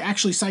 but like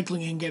actually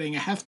cycling and getting a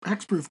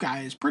hexproof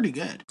guy is pretty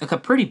good. Like a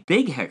pretty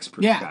big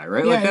hexproof guy,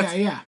 right? Yeah, like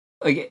yeah.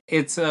 Like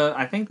it's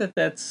I think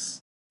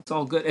it's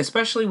all good,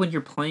 especially when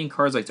you're playing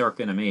cards like Dark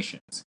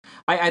Animations.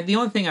 The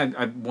only thing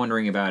I'm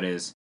wondering about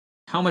is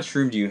how much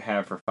room do you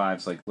have for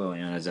 5s like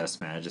Liliana's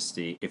Death's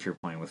Majesty if you're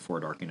playing with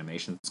 4 Dark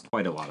Animations? It's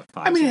quite a lot of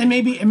 5s. I mean, and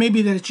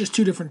maybe that it's just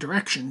 2 different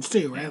directions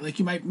too, right? Like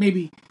you might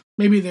maybe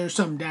there's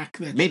some deck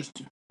that's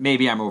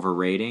maybe I'm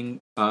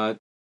overrating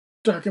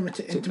Dark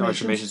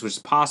Animations, which is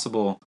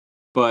possible,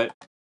 but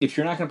if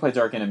you're not going to play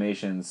Dark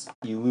Animations,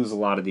 you lose a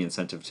lot of the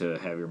incentive to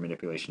have your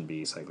manipulation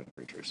be cycling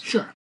creatures.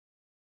 Sure.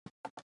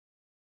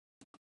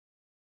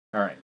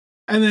 All right.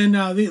 And then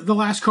the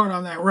last card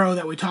on that row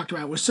that we talked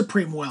about was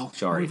Supreme Will.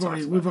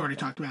 We've already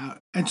talked about.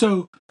 And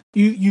so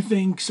you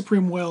think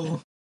Supreme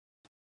Will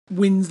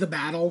wins the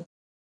battle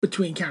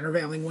between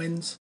Countervailing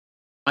Winds?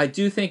 I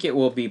do think it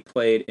will be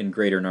played in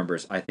greater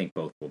numbers. I think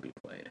both will be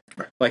played.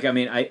 Right. Like, I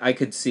mean, I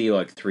could see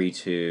like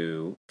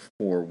 3-2,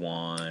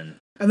 4-1.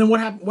 And then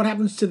what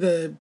happens to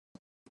the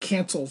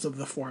cancels of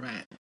the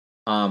format?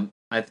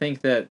 I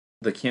think that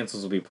the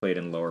cancels will be played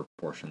in lower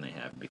proportion they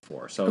have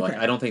before. So like,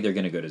 I don't think they're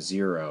going to go to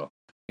 0.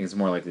 I think it's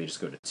more likely to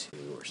just go to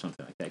 2 or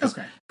something like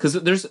that. Because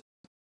there's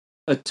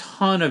a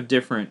ton of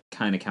different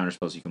kind of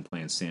counterspells you can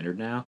play in Standard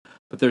now,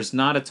 but there's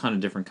not a ton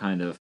of different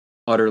kind of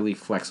utterly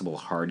flexible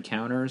hard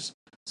counters.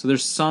 So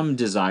there's some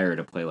desire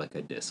to play like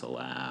a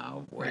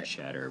Disallow, Void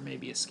Shatter,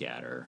 maybe a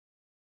Scatter,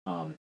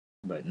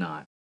 but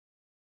not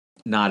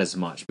as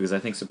much, because I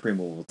think Supreme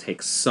will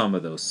take some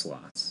of those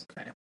slots.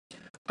 Okay.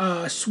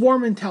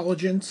 Swarm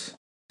Intelligence,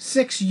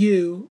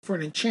 6U for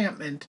an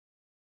enchantment.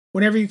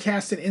 Whenever you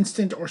cast an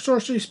instant or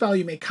sorcery spell,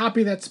 you may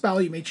copy that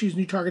spell. You may choose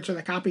new targets for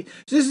that copy.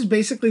 So this is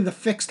basically the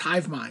fixed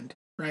Hive Mind,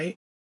 right?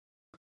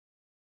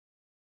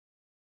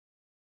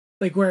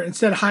 Like where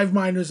instead of Hive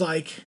Mind was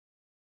like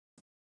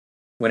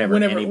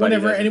whenever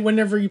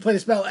you played a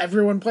spell,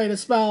 everyone played a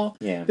spell.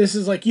 Yeah. This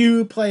is like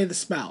you play the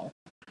spell.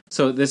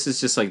 So this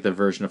is just like the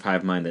version of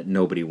Hive Mind that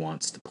nobody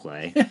wants to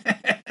play.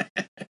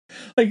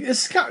 Like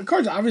this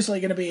card's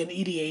obviously going to be an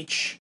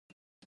EDH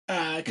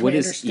commander. What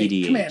is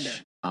EDH? Commander.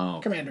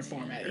 Oh, commander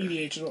format.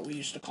 EDH is what we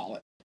used to call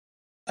it.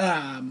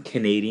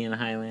 Canadian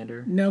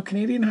Highlander? No,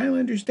 Canadian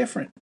Highlander's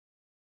different.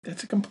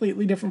 That's a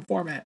completely different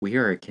format. We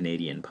are a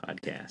Canadian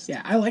podcast.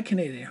 Yeah, I like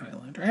Canadian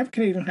Highlander. I have a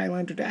Canadian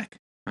Highlander deck.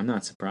 I'm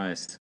not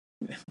surprised.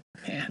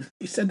 Man,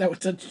 you said that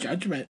with such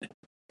judgment.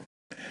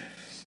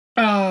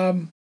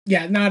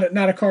 Yeah,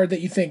 not a card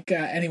that you think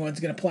anyone's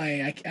going to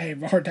play. I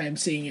have a hard time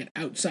seeing it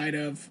outside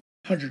of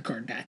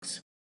 100-card decks.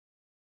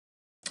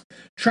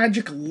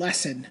 Tragic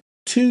Lesson.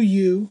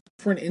 2U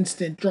for an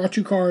instant. Draw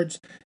 2 cards,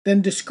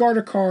 then discard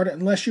a card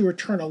unless you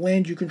return a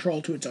land you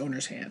control to its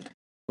owner's hand.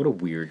 What a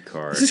weird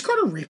card. Is this card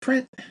a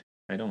reprint?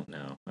 I don't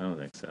know. I don't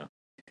think so.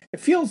 It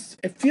feels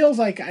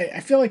like I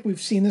feel like we've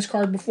seen this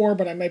card before,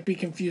 but I might be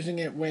confusing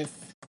it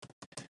with.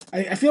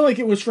 I feel like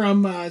it was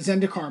from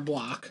Zendikar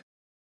block.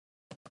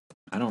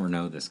 I don't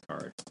know this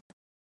card.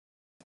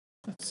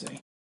 Let's see.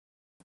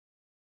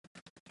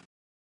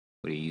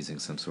 What are you using?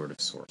 Some sort of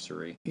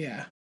sorcery?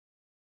 Yeah.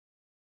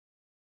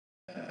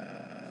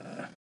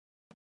 I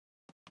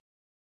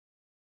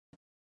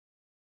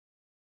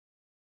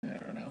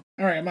don't know.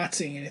 All right, I'm not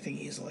seeing anything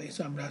easily,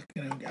 so I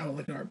will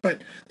ignore it.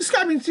 But this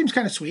guy, seems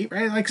kind of sweet,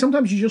 right? Like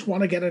sometimes you just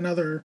want to get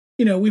another.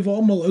 We've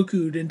all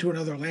Moloku'd into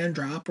another land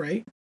drop,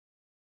 right?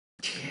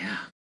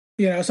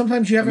 Yeah.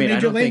 Sometimes you have a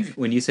major land. Think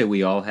when you say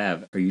we all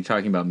have, are you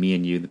talking about me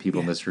and you, the people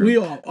in this room? We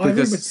all.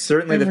 Because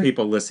certainly the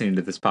people listening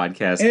to this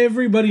podcast,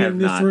 everybody in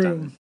this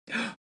room.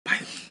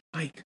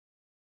 Mike,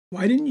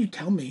 why didn't you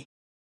tell me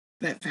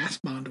that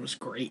Fastbond was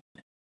great?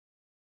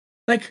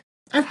 Like,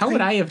 how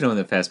would I have known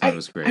that Fastbond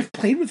was great? I've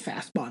played with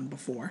Fastbond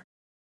before,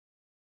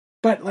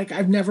 but like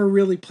I've never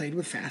really played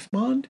with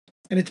Fastbond,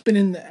 and it's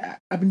been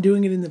I've been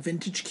doing it in the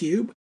Vintage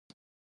Cube.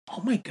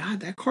 Oh my god,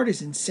 that card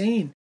is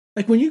insane!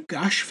 Like when you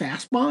gush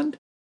Fastbond,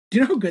 do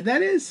you know how good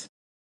that is?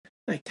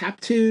 Like tap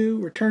 2,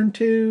 return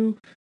 2,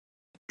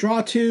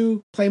 draw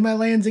 2, play my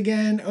lands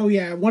again. Oh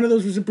yeah, one of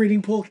those was a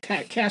breeding pool.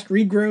 Cast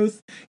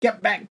regrowth,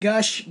 get back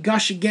gush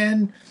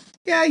again.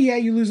 Yeah,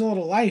 you lose a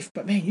little life,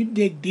 but man, you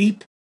dig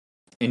deep.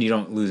 And you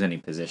don't lose any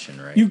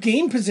position, right? You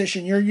gain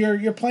position.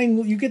 You're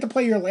playing. You get to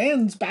play your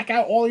lands back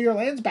out. All your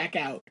lands back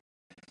out.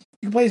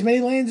 You can play as many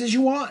lands as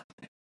you want.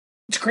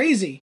 It's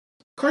crazy.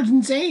 Card's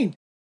insane.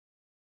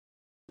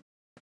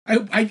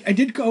 I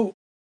did go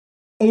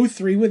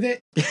 0-3 with it,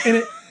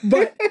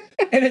 but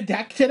in a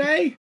deck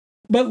today,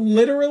 but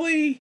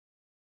literally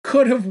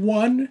could have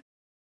won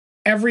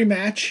every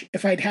match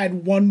if I'd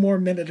had one more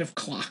minute of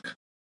clock.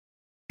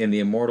 In the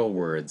immortal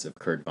words of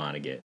Kurt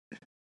Vonnegut,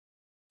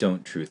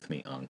 don't truth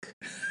me, Unk.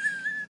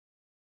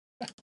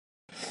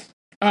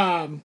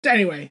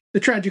 Anyway, the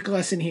tragic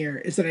lesson here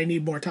is that I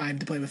need more time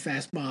to play with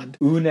Fastbond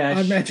Unesh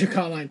on Magic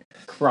Online.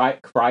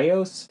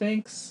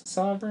 Cryosphinx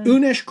Sovereign?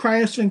 Unesh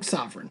Cryosphinx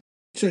Sovereign.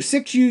 So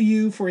 6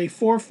 UU for a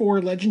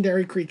 4/4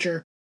 legendary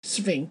creature,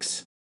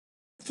 Sphinx.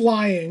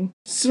 Flying.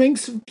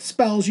 Sphinx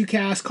spells you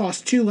cast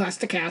cost 2 less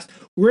to cast.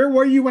 Where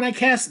were you when I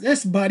cast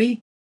this,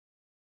 buddy?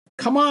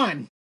 Come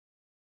on.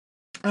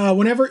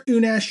 Whenever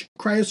Unesh,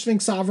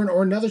 Cryosphinx Sovereign,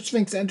 or another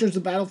Sphinx enters the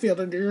battlefield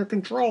under your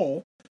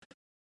control,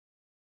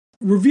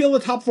 reveal the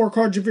top 4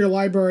 cards of your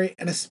library,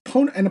 and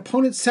an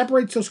opponent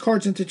separates those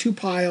cards into 2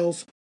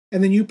 piles,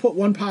 and then you put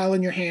 1 pile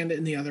in your hand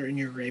and the other in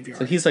your graveyard.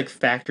 So he's like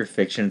Fact or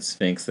Fiction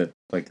Sphinx that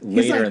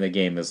later in the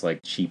game is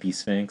like Cheapy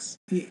Sphinx?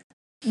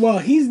 Well,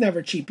 he's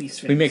never Cheapy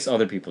Sphinx. He makes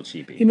other people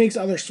cheapy. He makes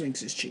other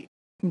Sphinxes cheap.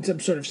 In some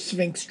sort of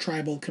Sphinx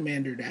tribal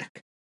commander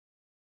deck.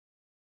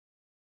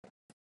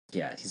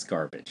 Yeah, he's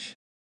garbage.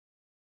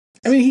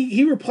 I mean,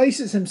 he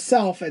replaces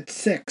himself at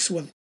 6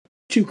 with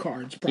 2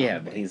 cards, probably. Yeah,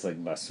 but he's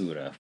like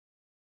basura.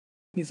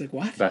 He's like,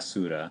 what?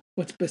 Basura.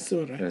 What's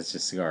basura? That's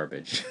just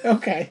garbage.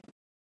 Okay.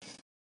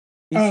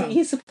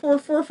 He's a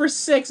 4/4 for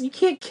 6. You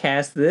can't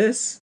cast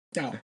this.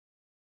 No.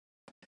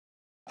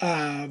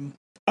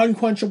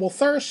 Unquenchable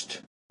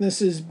Thirst.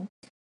 This is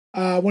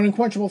when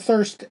Unquenchable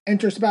Thirst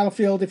enters the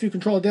battlefield, if you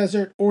control a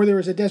desert or there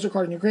is a desert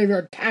card in your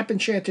graveyard, tap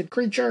Enchanted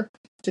Creature.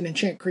 It's an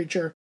enchant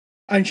creature.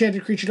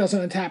 Enchanted creature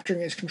doesn't untap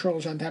during its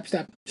controller's untap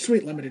step.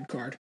 Sweet limited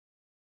card.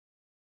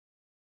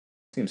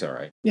 Seems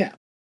alright. Yeah.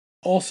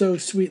 Also,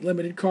 sweet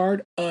limited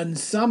card.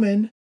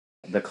 Unsummon.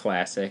 The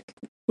classic.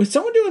 Was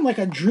someone doing like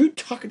a Drew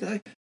Tucker?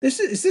 Is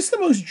this the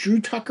most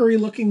Drew Tuckery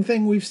looking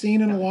thing we've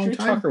seen in a long time?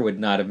 Drew Tucker would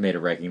not have made a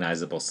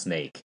recognizable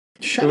snake.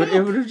 Shut up.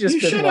 It would have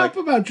just been shut up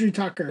about Drew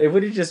Tucker. It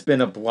would have just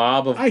been a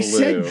blob of blue. I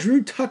said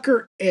Drew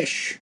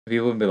Tucker-ish.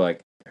 People would be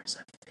like, there's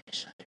a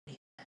fish underneath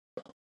that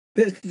boat.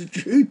 This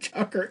Drew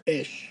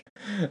Tucker-ish.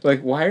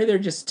 Like, why are there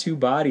just 2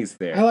 bodies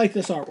there? I like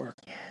this artwork.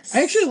 Yes.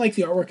 I actually like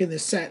the artwork in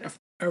this set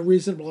a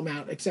reasonable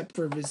amount, except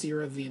for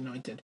Vizier of the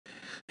Anointed.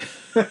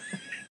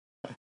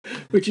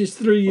 Which is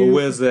 3 U.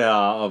 Wizard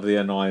of the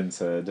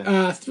Anointed.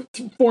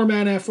 4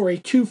 mana for a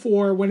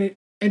 2/4. When it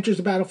enters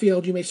the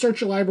battlefield, you may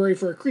search your library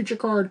for a creature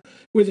card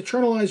with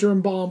Eternalize or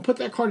Embalm, put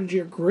that card into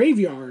your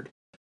graveyard,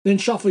 then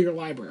shuffle your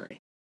library.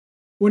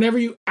 Whenever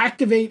you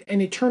activate an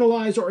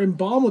Eternalize or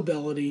Embalm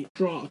ability,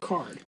 draw a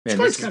card. Man,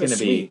 this is going to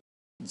be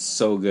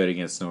so good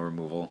against no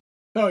removal.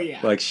 Oh,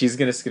 yeah. Like, she's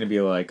going to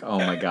be like, oh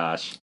my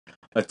gosh.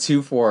 A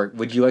 2/4.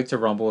 Would you like to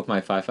rumble with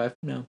my 5/5?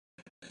 No,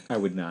 I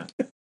would not.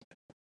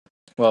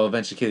 Well,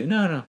 eventually,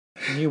 no,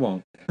 you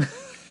won't.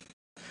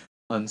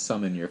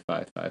 Unsummon your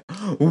 5/5.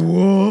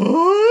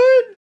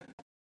 What?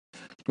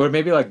 Or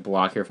maybe like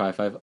block your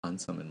 5/5.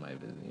 Unsummon my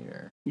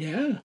Vizier.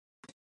 Yeah.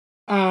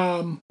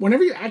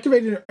 Whenever you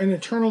activate an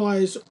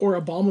Eternalize or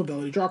a Balm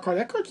ability, draw a card.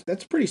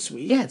 That's pretty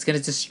sweet. Yeah, it's gonna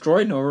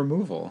destroy no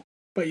removal.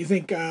 But you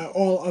think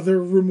all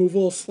other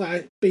removal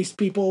based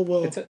people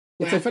will laugh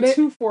at it? It's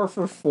a 2/4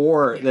 for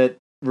 4 that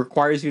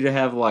requires you to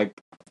have like.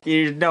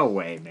 There's no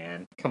way,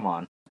 man. Come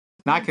on,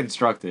 not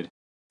constructed.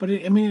 But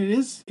it's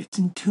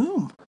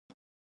Entomb.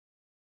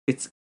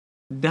 It's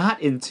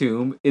not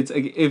Entomb. It's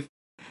if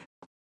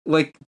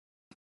like.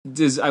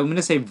 I'm going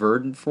to say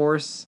Verdant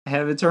Force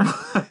have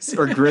Eternalize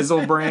or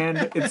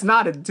Grizzlebrand. It's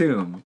not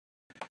Entomb.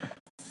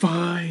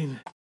 Fine.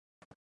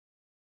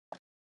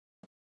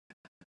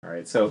 All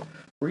right, so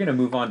we're gonna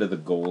move on to the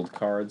gold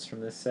cards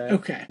from this set.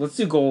 Okay. Let's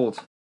do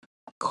gold.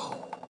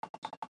 Gold.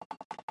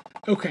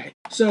 Okay,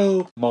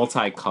 so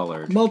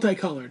Multicolored.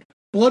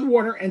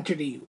 Bloodwater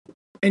entity.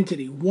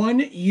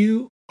 1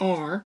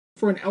 UR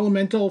for an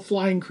elemental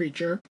flying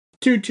creature.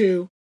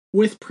 2/2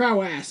 with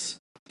prowess.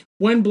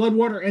 When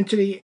Bloodwater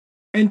entity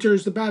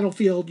enters the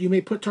battlefield, you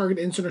may put target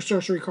instant or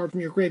sorcery card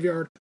from your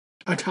graveyard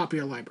on top of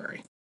your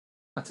library.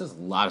 That's a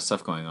lot of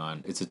stuff going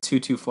on. It's a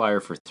 2/2 flyer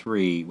for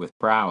 3 with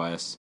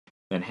prowess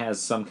and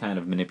has some kind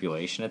of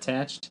manipulation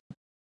attached.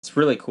 It's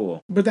really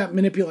cool. But that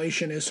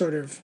manipulation is sort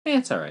of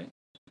it's all right.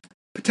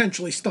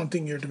 Potentially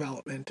stunting your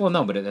development. Well,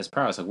 no, but it has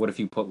prowess. Like, what if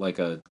you put like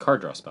a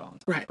card draw spell on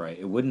top, right? Right.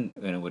 It wouldn't,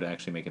 and it would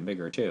actually make it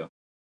bigger too.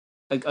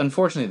 Like,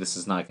 unfortunately, this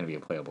is not going to be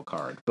a playable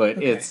card, but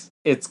okay.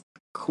 it's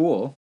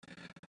cool.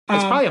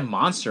 It's probably a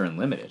monster in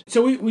limited.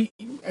 So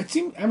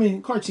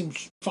the card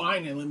seems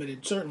fine in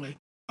limited, certainly.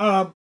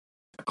 A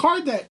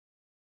card that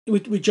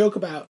we joke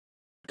about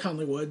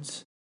Conley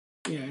Woods,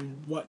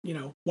 and what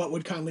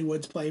would Conley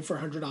Woods play for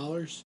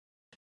 $100?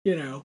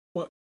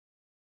 What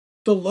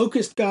the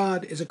Locust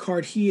God is a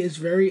card he is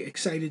very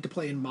excited to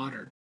play in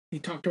Modern. He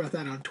talked about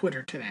that on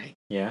Twitter today.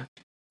 Yeah.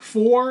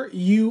 4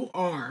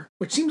 UR,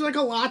 which seems like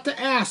a lot to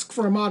ask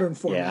for a Modern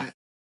format.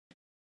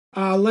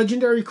 Yeah.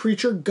 Legendary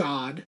creature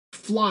God,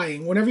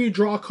 flying. Whenever you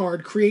draw a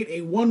card, create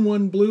a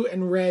 1/1 blue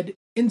and red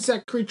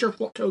insect creature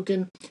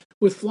token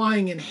with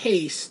flying and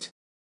haste.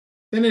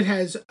 Then it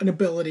has an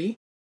ability,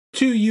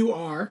 2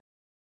 UR,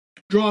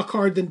 draw a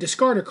card, then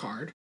discard a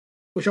card,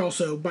 which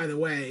also, by the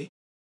way,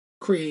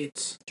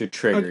 creates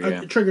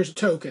triggers a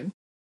token.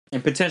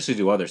 And potentially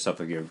do other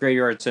stuff like you have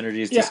graveyard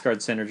synergies, discard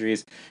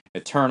synergies,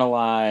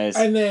 eternalize,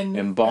 and then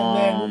embalm.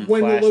 And then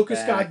when the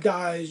Locust God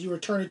dies, you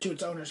return it to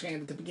its owner's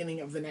hand at the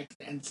beginning of the next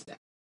end step.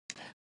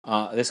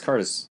 This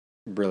card is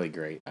really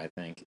great, I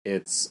think.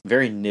 It's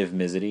very Niv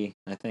Mizzety,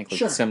 I think.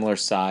 Like similar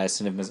size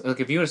to Niv Mizzety.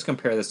 Look, if you just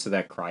compare this to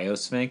that Cryo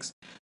Sphinx,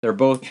 they're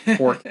both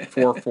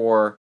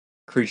 4/4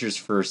 creatures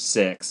for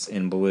 6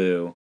 in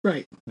blue.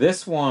 Right.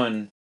 This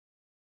one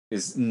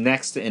is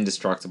next to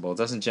indestructible. It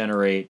doesn't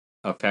generate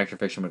a Fact or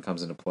Fiction when it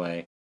comes into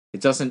play.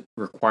 It doesn't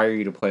require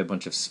you to play a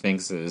bunch of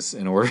Sphinxes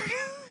in order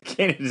to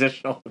gain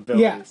additional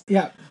abilities.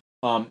 Yeah.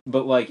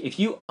 But like if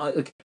you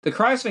the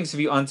Cryo Sphinx, if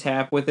you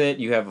untap with it,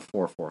 you have a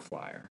 4/4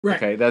 flyer. Right.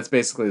 Okay, that's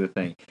basically the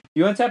thing.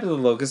 You untap with the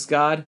Locust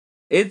God,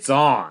 it's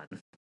on.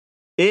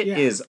 It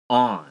is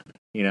on.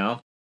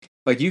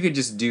 Like you could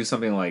just do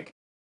something like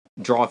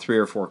draw 3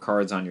 or 4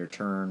 cards on your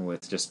turn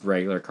with just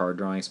regular card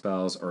drawing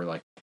spells, or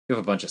like you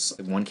have a bunch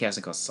of one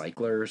casting called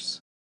Cyclers.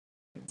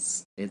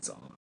 It's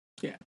on.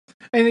 Yeah,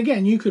 and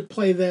again, you could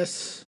play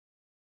this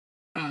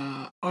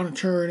on a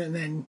turn and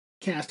then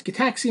cast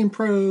Gitaxian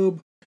Probe,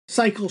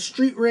 cycle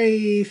Street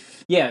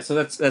Wraith. Yeah, so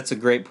that's a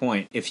great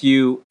point. If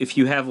you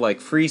have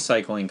like free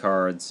cycling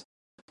cards,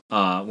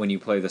 when you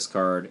play this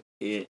card,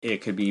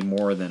 it could be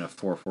more than a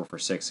 4/4 for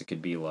 6. It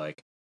could be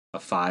like a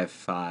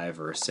 5/5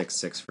 or a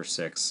 6/6 for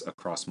 6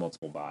 across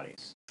multiple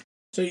bodies.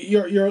 So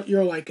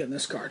you're liking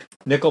this card.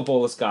 Nicol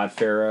Bolas God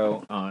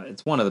Pharaoh.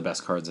 It's one of the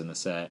best cards in the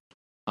set.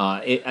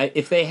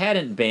 If they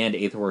hadn't banned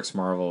Aetherworks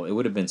Marvel, it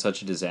would have been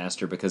such a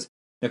disaster because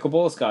Nicol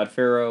Bolas God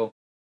Pharaoh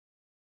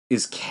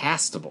is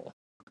castable,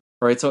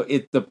 right? So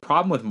the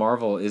problem with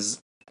Marvel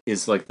is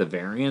like the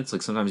variance.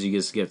 Like sometimes you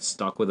just get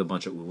stuck with a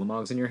bunch of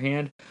Ulamogs in your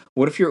hand.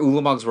 What if your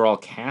Ulamogs were all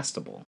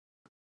castable?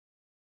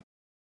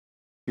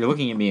 You're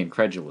looking at me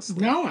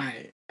incredulously. No,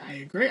 I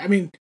agree. I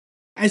mean,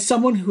 as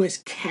someone who has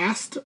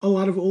cast a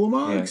lot of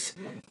Ulamogs,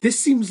 this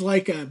seems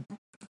like a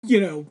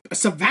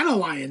Savannah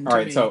Lion. All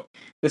right, so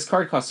this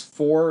card costs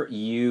 4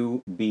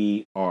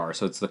 UBR,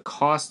 so it's the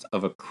cost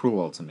of a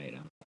Cruel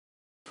Ultimatum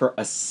for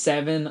a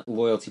 7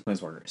 loyalty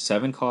Planeswalker.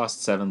 7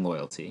 cost, 7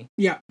 loyalty.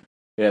 Yeah.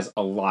 It has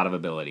a lot of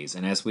abilities,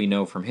 and as we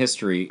know from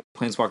history,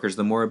 Planeswalkers,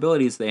 the more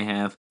abilities they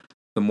have,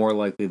 the more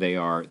likely they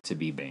are to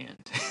be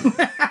banned.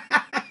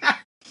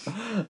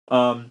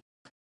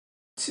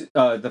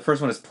 The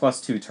first one is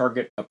 +2.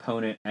 Target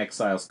opponent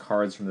exiles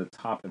cards from the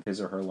top of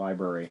his or her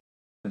library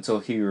until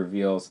he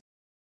reveals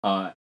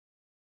or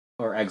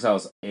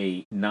exiles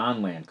a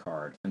non-land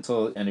card.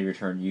 Until the end of your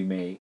turn, you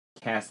may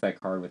cast that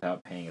card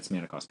without paying its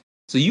mana cost.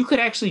 So you could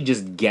actually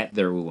just get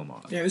their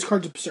Ulamog. Yeah, this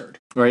card's absurd.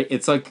 Right?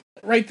 It's like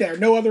right there.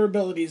 No other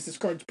abilities. This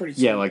card's pretty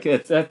sweet. Yeah, like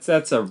that's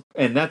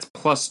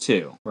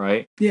 +2,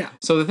 right? Yeah.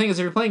 So the thing is,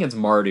 if you're playing against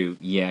Mardu,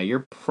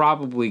 you're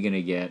probably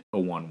gonna get a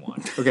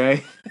 1/1.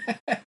 Okay.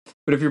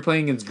 But if you're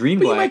playing against Green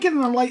Black, you might get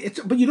an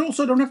unlicensed. But you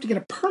also don't have to get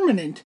a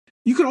permanent.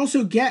 You could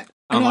also get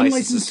an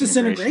unlicensed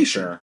disintegration.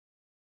 Sure.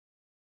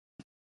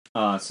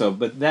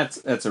 But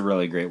that's a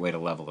really great way to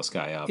level this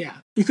guy up.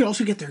 Yeah. You could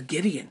also get their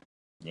Gideon.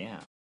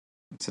 Yeah.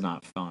 It's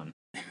not fun.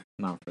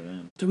 Not for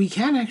them. So we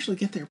can actually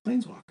get their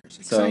Planeswalkers.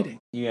 Exciting. So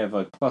you have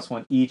a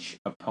 +1. Each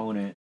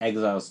opponent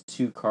exiles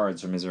 2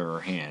 cards from his or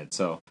her hand.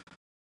 So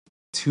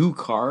 2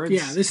 cards?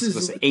 Yeah, this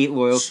is 8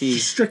 loyalty.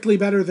 Strictly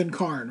better than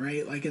Karn,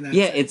 right? Like in that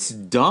sense. sense. It's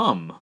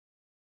dumb.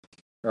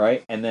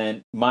 Right? And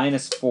then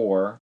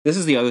 -4. This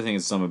is the other thing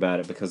that's dumb about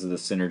it because of the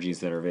synergies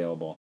that are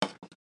available.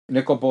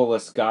 Nicol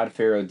Bolas, God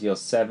Pharaoh,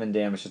 deals 7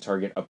 damage to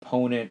target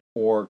opponent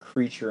or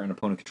creature and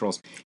opponent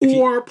controls.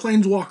 Or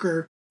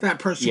Planeswalker that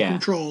person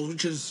controls,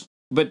 which is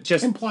but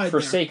just implied for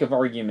there. sake of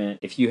argument,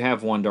 if you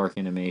have 1 Dark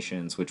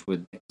Animations, which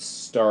would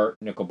start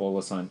Nicol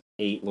Bolas on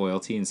 8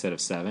 loyalty instead of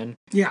 7,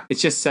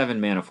 it's just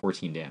 7 mana,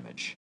 14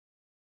 damage.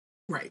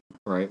 Right.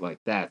 Right? Like,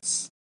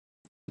 that's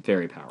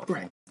very powerful.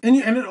 Right. And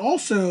it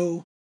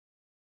also,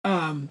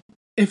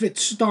 if it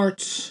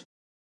starts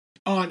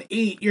on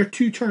 8, you're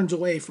 2 turns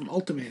away from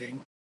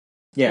ultimating.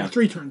 Yeah. Or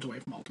 3 turns away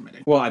from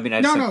ultimating. Well, I mean,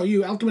 No,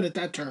 you ultimate it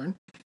that turn.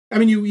 I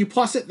mean, you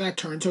plus it that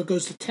turn, so it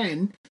goes to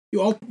 10.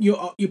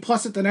 You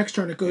plus it the next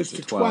turn, it goes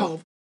to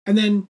 12. And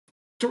then,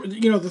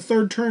 the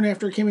third turn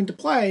after it came into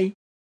play,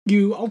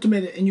 you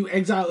ultimate it and you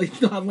exile each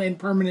non-land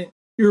permanent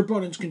your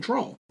opponent's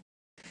control.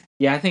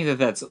 Yeah, I think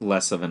that's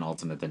less of an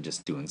ultimate than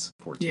just doing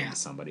 14 to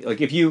somebody.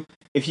 Like, if you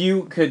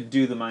could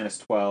do the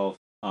 -12,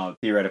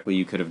 theoretically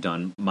you could have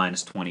done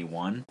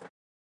 -21,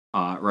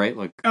 right?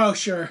 Like, oh,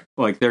 sure.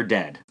 Like, they're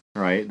dead,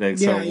 right?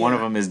 One of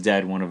them is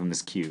dead, one of them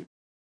is cute.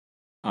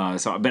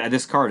 But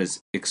this card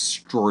is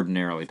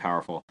extraordinarily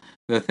powerful.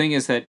 The thing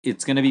is that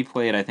it's going to be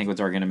played, I think, with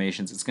Dark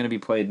Animations. It's going to be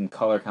played in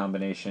color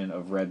combination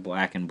of red,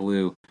 black, and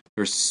blue.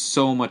 There's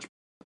so much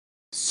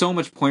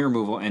point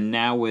removal, and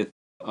now with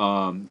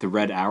the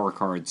red hour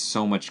cards,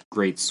 so much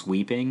great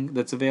sweeping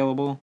that's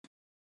available.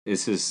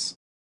 This is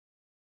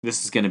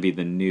going to be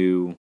the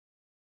new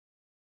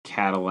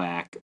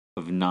Cadillac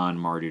of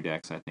non-Mardu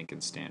decks, I think,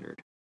 in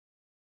Standard.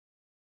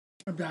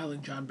 I'm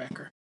dialing John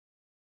Becker.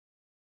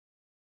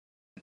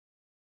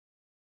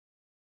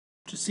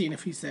 Just seeing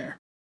if he's there.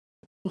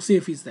 We'll see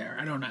if he's there.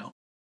 I don't know.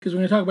 Because we're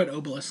going to talk about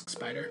Obelisk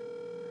Spider.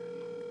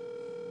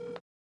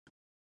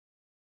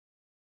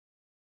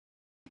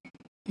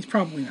 He's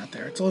probably not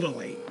there. It's a little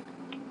late.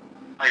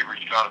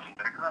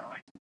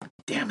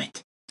 Damn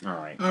it. All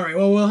right.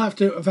 Well, we'll have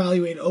to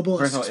evaluate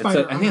Obelisk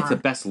Spider. I think it's the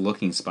best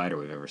looking spider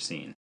we've ever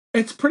seen.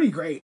 It's pretty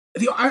great.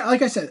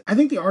 Like I said, I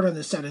think the art on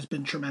this set has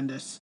been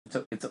tremendous.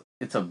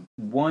 It's a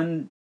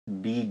 1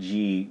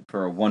 BG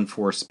for a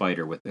 1/4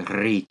 spider with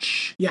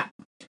reach. Yeah.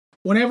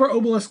 Whenever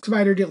Obelisk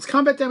Spider deals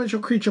combat damage to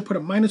a creature, put a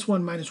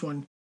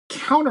 -1/-1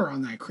 counter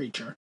on that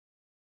creature.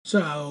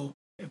 So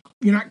if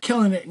you're not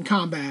killing it in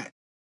combat,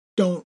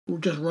 don't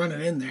just run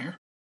it in there.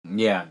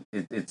 Yeah,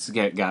 it's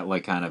got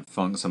like kind of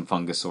some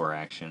Fungasaur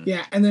action.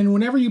 Yeah, and then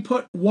whenever you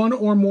put 1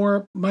 or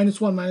more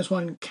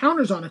 -1/-1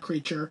 counters on a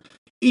creature,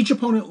 each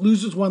opponent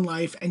loses 1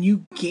 life and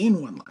you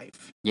gain 1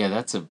 life. Yeah,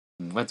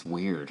 that's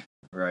weird,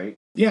 right?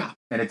 Yeah.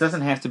 And it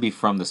doesn't have to be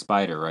from the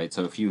spider, right?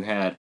 So if you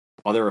had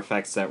other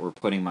effects that were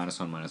putting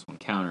 -1/-1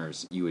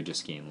 counters, you would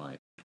just gain life.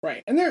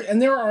 Right. And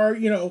there are,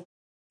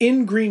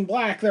 in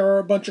green-black, there are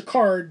a bunch of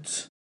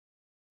cards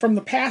from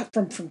the past,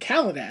 from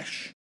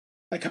Kaladesh,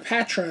 like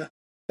Apatra,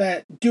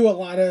 that do a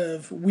lot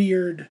of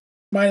weird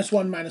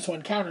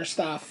 -1/-1 counter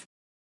stuff.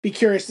 Be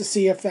curious to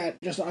see if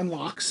that just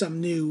unlocks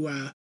some new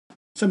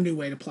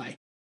way to play.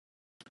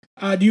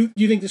 Do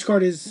you think this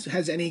card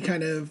has any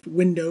kind of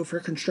window for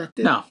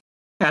constructed? No,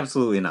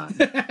 absolutely not.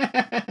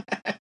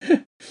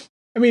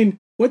 I mean,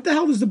 what the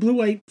hell does the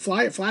blue-white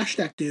flash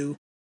deck do?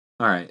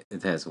 All right,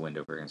 it has a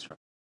window for constructed.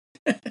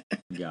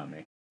 You got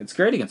me. It's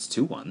great against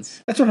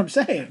 2/1s. That's what I'm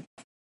saying.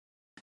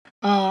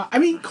 I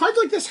mean, cards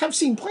like this have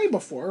seen play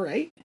before,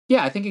 right?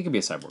 Yeah, I think it could be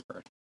a sideboard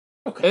card.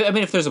 Okay. I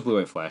mean, if there's a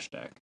blue-white flash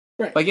deck.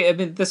 Right. Like, I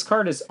mean, this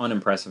card is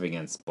unimpressive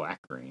against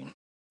black-green.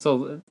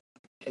 So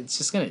it's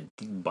just going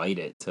to bite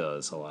it to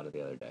a lot of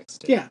the other decks,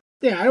 too. Yeah.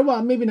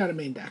 Well, maybe not a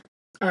main deck.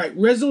 All right,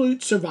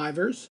 Resolute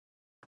Survivors.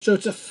 So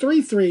it's a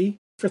 3/3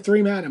 for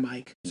 3 mana,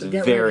 Mike. So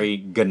it's very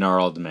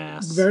gnarled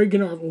mass. Very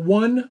gnarled.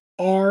 1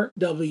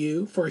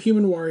 RW for a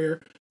human warrior.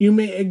 You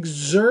may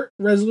exert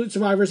Resolute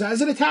Survivors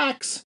as it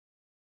attacks.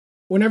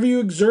 Whenever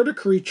you exert a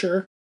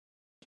creature,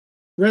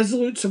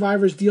 Resolute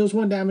Survivors deals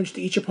 1 damage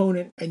to each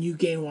opponent, and you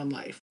gain 1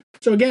 life.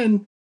 So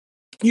again,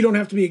 you don't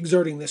have to be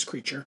exerting this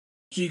creature.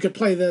 So you could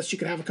play this, you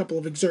could have a couple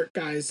of exert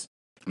guys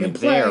in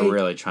play. They are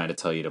really trying to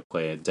tell you to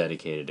play a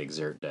dedicated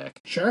exert deck.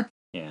 Sure.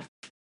 Yeah.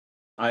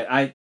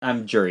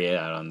 I'm jury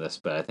out on this,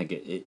 but I think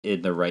it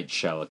in the right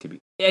shell, it could be...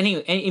 I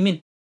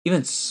mean,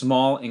 even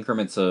small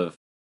increments of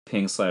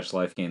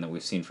ping/life gain that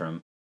we've seen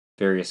from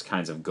various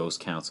kinds of ghost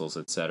councils,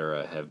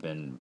 etc., have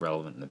been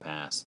relevant in the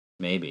past.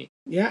 Maybe.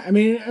 Yeah, I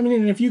mean,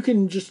 if you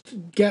can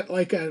just get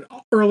like an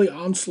early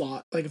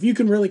onslaught, like if you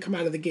can really come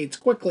out of the gates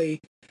quickly,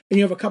 and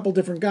you have a couple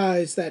different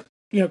guys that,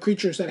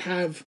 creatures that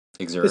have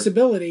exert this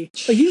ability,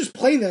 like you just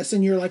play this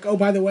and you're like, oh,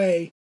 by the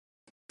way,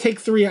 take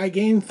 3, I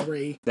gain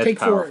 3. That's take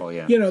powerful, 4.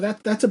 Yeah.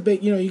 That's a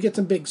big, you get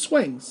some big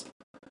swings.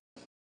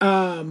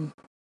 Do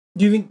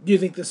you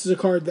think this is a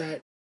card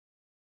that,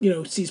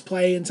 sees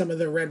play in some of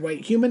the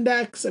red-white human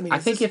decks? I mean, I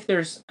think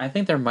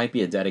there might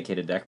be a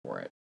dedicated deck for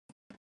it.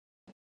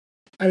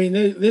 I mean,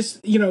 this,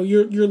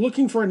 you're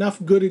looking for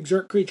enough good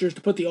exert creatures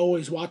to put the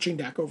Always Watching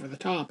deck over the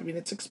top. I mean,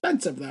 it's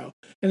expensive, though,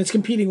 and it's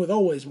competing with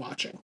Always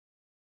Watching.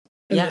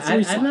 Yeah,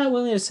 I'm not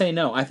willing to say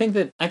no. I think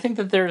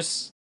that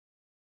there's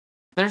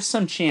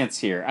some chance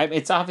here.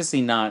 It's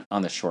obviously not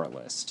on the short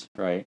list,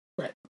 right?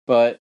 Right.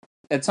 But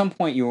at some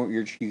point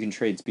you can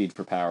trade speed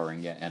for power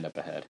and end up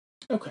ahead.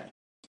 Okay.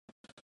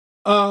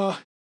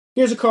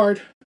 Here's a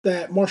card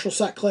that Marshall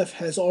Sutcliffe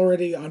has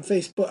already on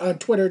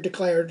Twitter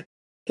declared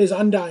his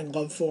undying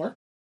love for.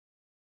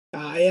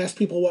 I asked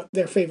people what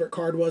their favorite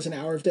card was in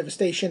Hour of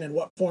Devastation and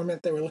what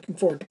format they were looking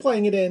forward to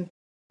playing it in,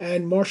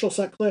 and Marshall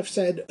Sutcliffe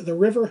said the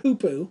River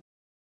Hoopoe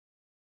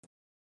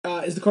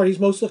is the card he's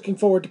most looking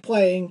forward to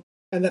playing,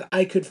 and that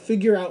I could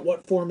figure out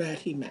what format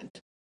he meant.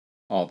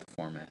 All the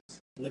formats.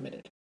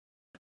 Limited.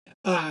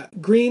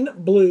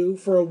 Green-blue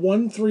for a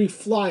 1/3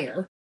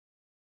 flyer,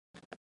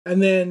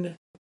 and then,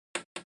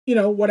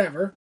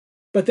 whatever.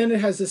 But then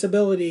it has this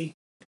ability,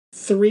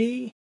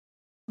 3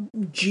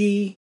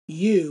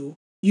 GU,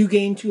 you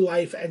gain 2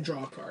 life and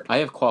draw a card. I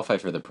have qualified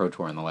for the Pro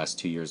Tour in the last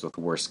 2 years with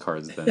worse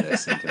cards than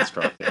this in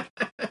Constructed.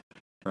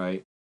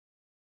 Right?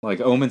 Like,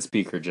 Omen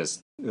Speaker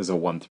just is a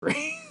 1/3.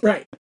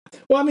 Right.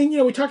 Well, I mean,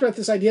 we talked about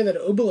this idea that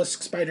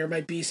Obelisk Spider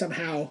might be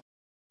somehow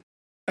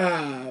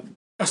a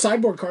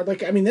sideboard card.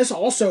 Like, I mean, this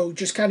also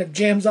just kind of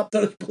jams up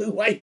those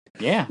blue-white.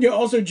 Yeah.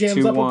 Also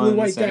jams up a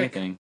blue-white deck.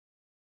 Anything.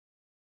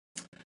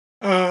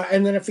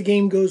 And then if the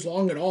game goes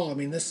long at all, I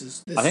mean,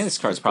 this I think this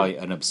card's probably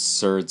an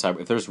absurd side.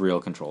 If there's real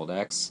control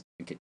decks,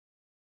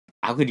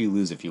 how could you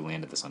lose if you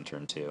landed this on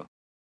turn 2?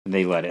 And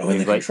they let it.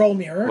 The control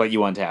mirror. Let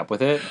you untap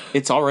with it.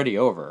 It's already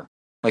over.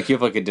 Like you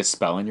have like a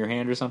Dispel in your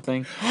hand or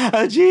something.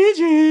 A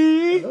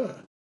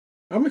GG.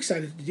 I'm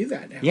excited to do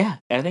that now. Yeah,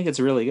 I think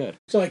it's really good.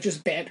 So like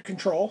just band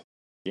control.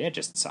 Yeah,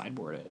 just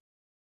sideboard it.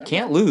 Okay.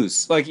 Can't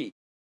lose. Like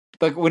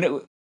when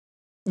it,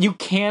 you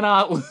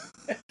cannot.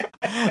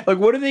 Like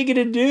what are they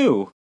gonna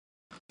do?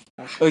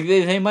 Like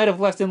they might have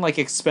left in like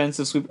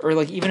expensive sweep, or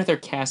like even if they're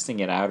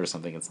casting it out or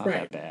something, it's not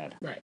that bad.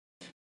 Right.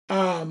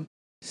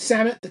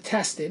 Samut the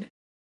Tested.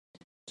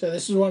 So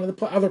this is one of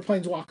the other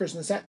Planeswalkers in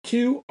the set.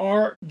 2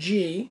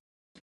 RG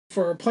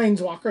for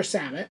Planeswalker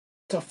Samut.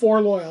 It's a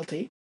 4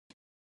 loyalty.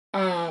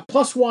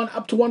 +1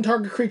 up to 1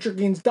 target creature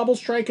gains double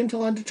strike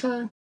until end of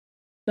turn.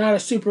 Not a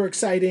super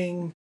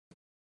exciting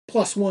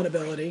 +1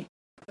 ability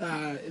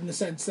in the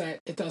sense that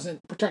it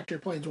doesn't protect your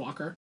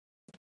Planeswalker.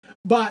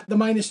 But the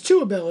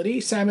 -2 ability,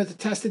 Samut the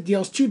Tested,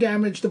 deals 2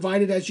 damage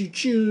divided as you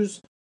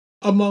choose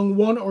among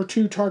 1 or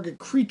 2 target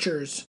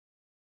creatures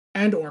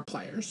and or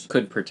players.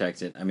 Could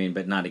protect it, I mean,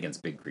 but not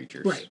against big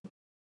creatures. Right.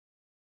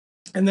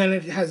 And then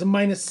it has a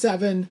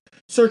 -7,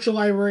 search a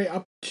library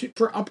up to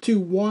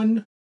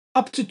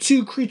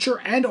 2 creature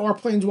and or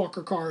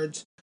Planeswalker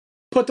cards,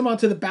 put them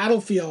onto the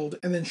battlefield,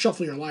 and then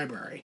shuffle your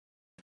library.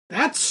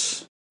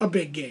 That's a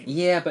big game.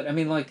 Yeah, but I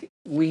mean, like,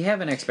 we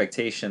have an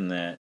expectation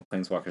that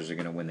Planeswalkers are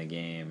going to win the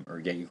game or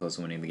get you close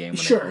to winning the game when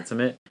it's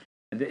ultimate.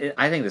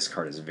 I think this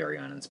card is very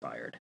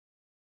uninspired.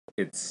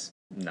 It's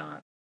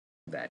not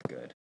that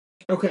good.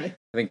 Okay.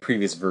 I think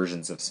previous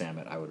versions of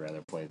Samut I would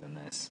rather play than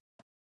this.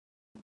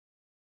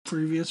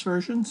 Previous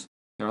versions?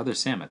 There are other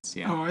Samuts,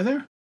 yeah. Oh, are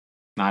there?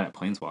 Not at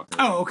Planeswalker.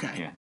 Oh, okay.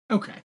 Yeah.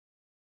 Okay.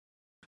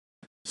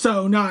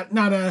 So not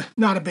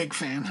a big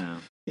fan. No.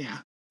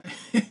 Yeah.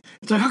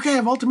 It's like, okay,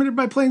 I've ultimated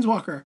my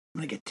Planeswalker. I'm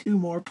going to get 2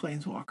 more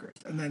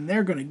Planeswalkers, and then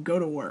they're going to go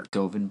to work.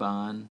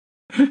 Dovin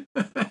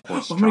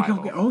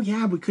Oh,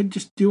 yeah, we could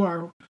just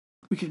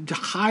we could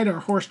hide our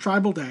Horse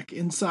Tribal deck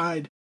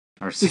inside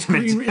this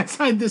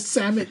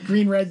Samut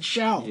green-red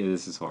shell. Yeah,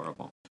 this is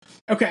horrible.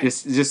 Okay.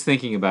 Just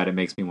thinking about it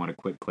makes me want to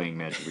quit playing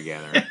Magic the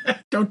Gathering.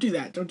 Don't do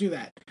that.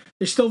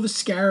 There's still the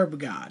Scarab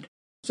God.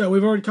 So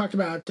we've already talked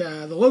about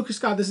the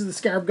Locust God. This is the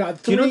Scarab God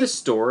 3. Do you know the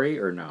story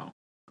or no?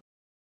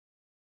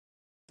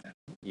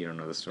 You don't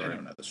know the story? I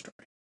don't know the story.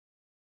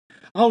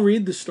 I'll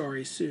read the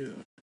story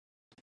soon,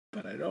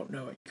 but I don't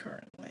know it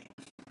currently.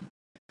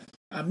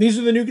 These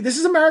are the new... This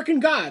is American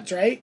Gods,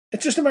 right?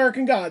 It's just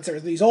American Gods.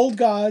 There's these old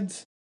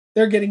gods.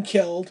 They're getting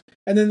killed.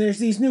 And then there's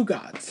these new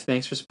gods.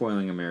 Thanks for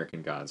spoiling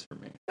American Gods for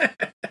me.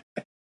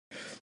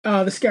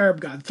 The Scarab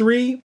God.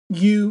 3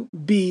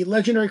 UB,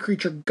 legendary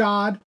creature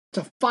god.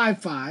 It's a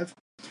 5/5.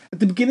 At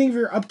the beginning of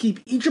your upkeep,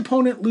 each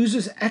opponent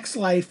loses X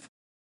life,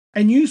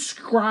 and you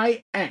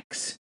scry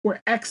X,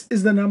 where X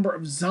is the number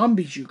of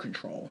zombies you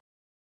control.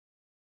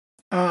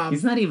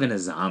 He's not even a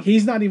zombie.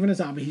 He's not even a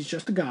zombie. He's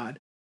just a god.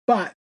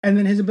 And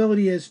then his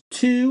ability is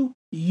 2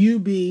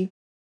 UB,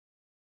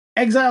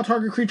 exile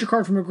target creature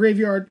card from a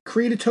graveyard,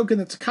 create a token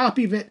that's a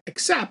copy of it,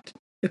 except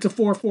it's a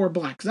 4/4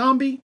 black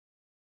zombie.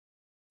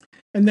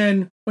 And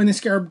then when the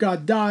Scarab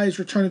God dies,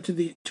 return it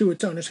to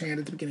its owner's hand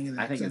at the beginning of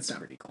the next. I think it's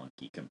pretty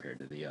clunky compared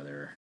to the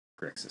other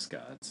Grixis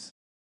gods.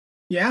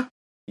 Yeah?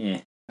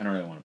 Yeah, I don't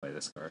really want to play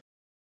this card.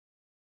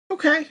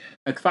 Okay.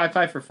 Like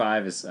 5/5 for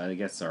 5 is, I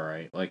guess,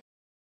 alright. Like,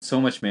 so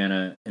much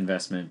mana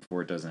investment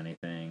before it does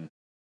anything.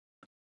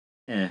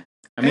 I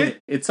mean,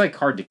 it's like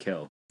hard to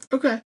kill.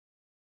 Okay.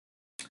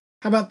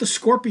 How about the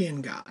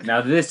Scorpion God?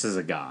 Now this is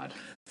a god.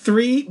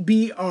 3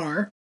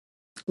 BR,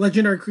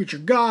 legendary creature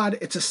god.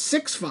 It's a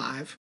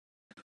 6/5.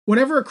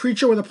 Whenever a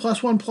creature with a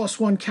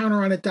 +1/+1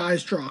 counter on it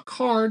dies, draw a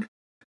card.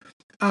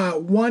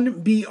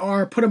 1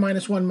 BR, put a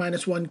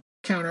 -1/-1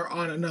 counter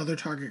on another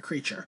target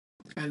creature.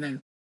 And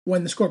then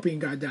when the Scorpion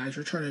God dies,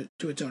 return it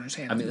to its owner's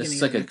hand. I mean, this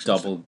is like a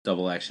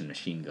double action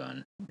machine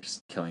gun.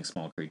 Just killing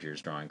small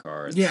creatures, drawing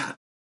cards. Yeah.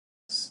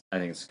 I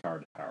think this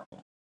card is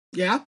powerful.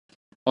 Yeah?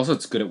 Also,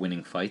 it's good at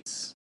winning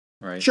fights,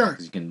 right? Sure.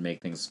 Because you can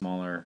make things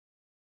smaller.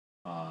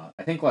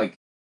 I think, like,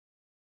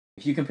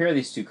 if you compare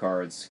these two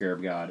cards,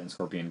 Scarab God and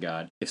Scorpion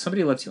God, if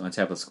somebody lets you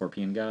untap with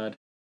Scorpion God,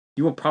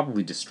 you will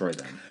probably destroy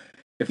them.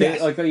 If they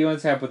let you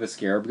untap with a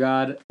Scarab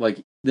God,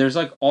 like, there's,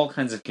 like, all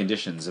kinds of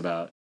conditions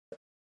about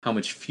how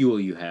much fuel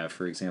you have,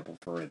 for example,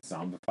 for its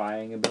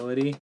zombifying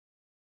ability.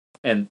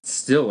 And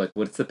still, like,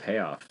 what's the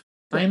payoff?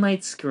 I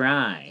might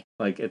scry.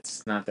 Like,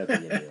 it's not that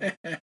big a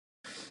deal.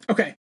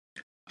 Okay.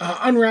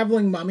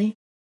 Unraveling Mummy.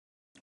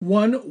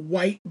 1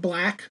 white,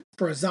 black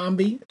for a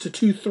zombie. It's a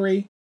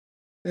 2/3.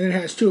 And it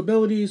has 2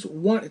 abilities.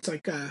 One, it's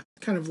like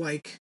kind of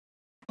like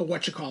a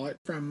whatchamacallit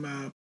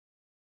from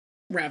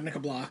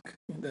Ravnica Block.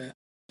 The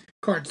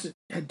cards that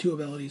had 2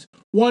 abilities.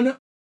 1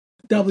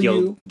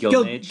 W.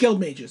 Guild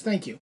Mages.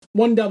 Thank you.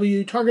 1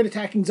 W. Target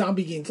attacking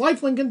zombie gains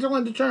lifelink until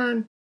end of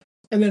turn.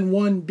 And then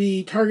 1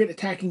 B. Target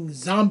attacking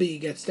zombie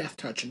gets death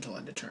touch until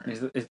end of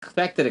turn. The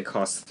fact that it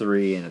costs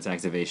 3 and its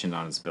activation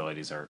on its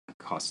abilities are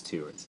cost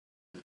 2, it's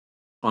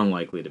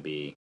unlikely to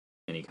be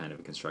any kind of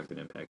a constructed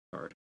impact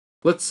card.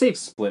 Let's save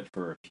Split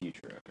for a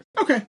future episode.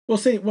 Okay, we'll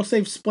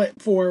save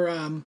Split for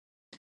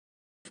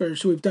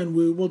so we've done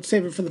Woo. We'll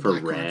save it for the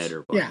black red cards.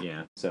 or black.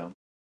 Yeah. So,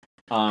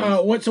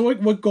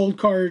 what gold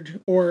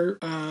card or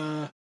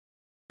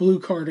blue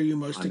card are you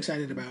most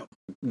excited about?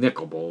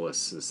 Nicol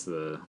Bolas is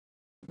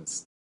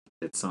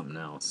it's something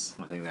else.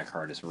 I think that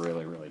card is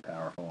really, really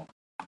powerful.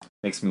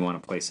 Makes me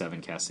want to play 7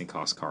 casting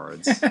cost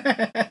cards.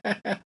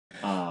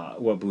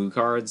 What blue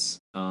cards?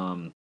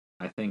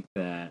 I think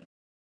that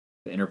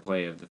the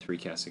interplay of the 3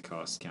 casting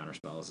cost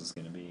counterspells is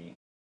going to be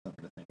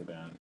something to think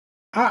about.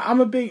 I'm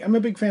a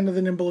big fan of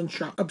the Nimble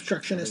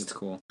Obstructionist. It's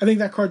cool. I think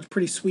that card's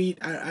pretty sweet.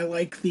 I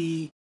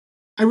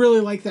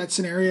really like that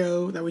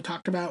scenario that we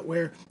talked about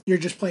where you're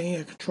just playing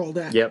a control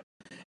deck. Yep.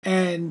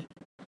 And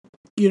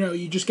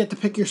you just get to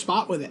pick your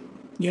spot with it.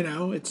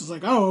 It's just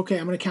like, oh, okay,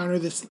 I'm going to counter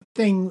this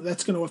thing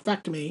that's going to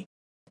affect me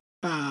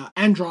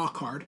and draw a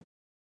card.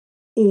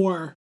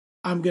 Or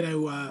I'm going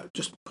to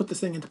just put this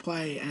thing into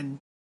play and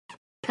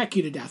peck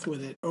you to death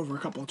with it over a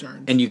couple of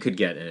turns. And you could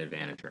get an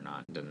advantage or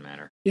not. It doesn't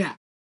matter. Yeah.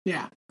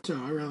 So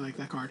I really like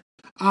that card.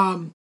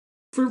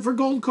 For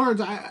gold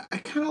cards, I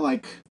kind of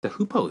like... The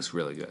Hoopoe is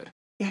really good.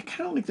 Yeah, I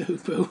kind of like the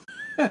Hoopoe.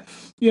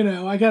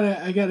 I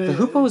gotta... The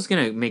Hoopoe is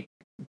going to make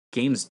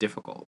games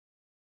difficult.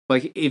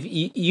 Like, if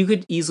you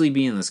could easily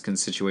be in this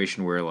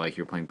situation where, like,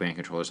 you're playing Band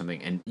Control or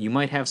something, and you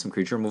might have some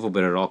creature removal,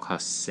 but it all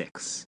costs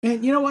 6.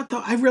 And you know what,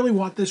 though? I really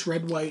want this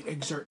red-white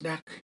Exert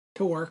deck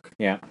to work.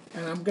 Yeah.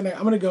 And I'm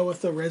gonna go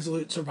with the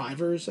Resolute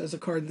Survivors as a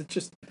card that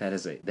just... That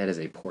is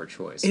a poor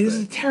choice. It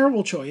is a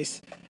terrible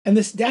choice. And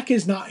this deck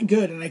is not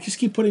good, and I just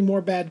keep putting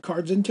more bad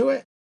cards into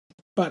it,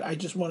 but I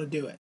just want to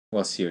do it.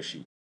 Well,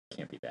 Tsuyoshi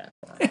can't be that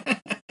far.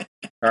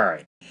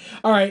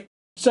 All right.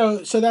 So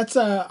that's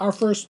our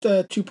first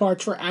 2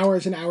 parts for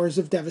Hours and Hours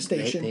of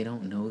Devastation. They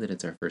don't know that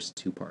it's our first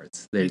 2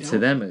 parts. To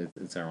them,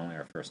 it's only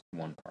our first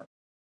 1 part.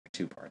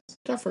 2 parts.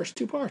 It's our first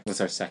 2 parts.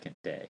 What's our second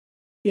day?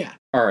 Yeah.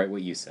 All right,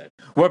 what you said.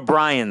 What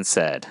Brian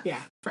said.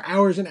 Yeah, for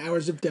Hours and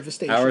Hours of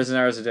Devastation. Hours and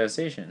Hours of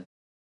Devastation.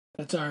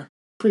 That's our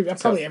preview.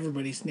 That's probably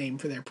everybody's name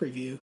for their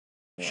preview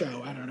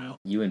show. I don't know.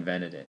 You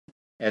invented it.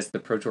 As the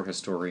Pro Tour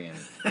historian,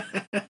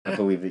 I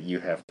believe that you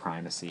have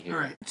primacy here. All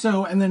right.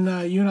 So, and then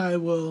you and I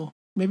will...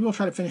 Maybe we'll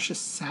try to finish this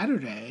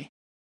Saturday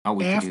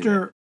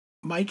after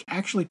Mike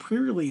actually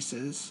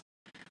pre-releases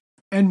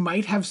and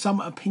might have some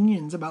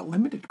opinions about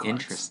limited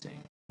cards.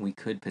 Interesting. We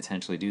could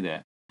potentially do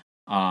that.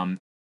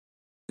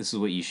 This is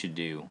what you should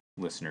do,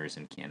 listeners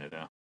in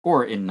Canada.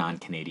 Or in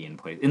non-Canadian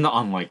places. In the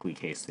unlikely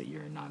case that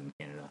you're not in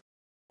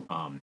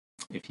Canada.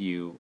 If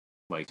you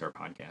liked our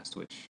podcast,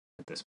 which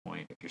at this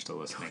point, if you're still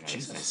listening, I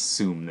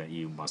assume that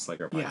you must like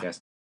our podcast. Yeah.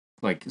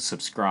 Like,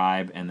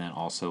 subscribe, and then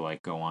also,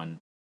 like, go on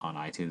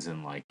iTunes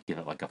and like give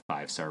it like a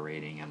 5-star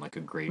rating and like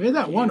a great We had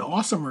that review. one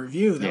awesome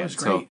review. That was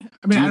great. So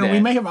I mean, we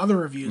may have other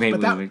reviews,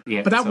 but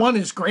that one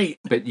is great.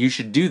 But you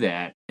should do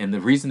that. And the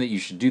reason that you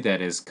should do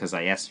that is because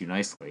I asked you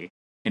nicely.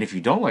 And if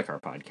you don't like our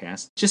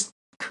podcast, just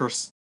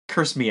curse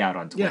me out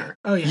on Twitter.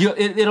 Yeah. Oh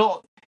yeah.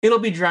 It'll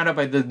be drowned out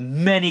by the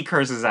many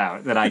curses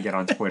out that I get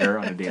on Twitter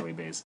on a daily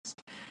basis.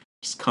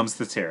 Just comes to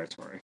the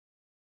territory.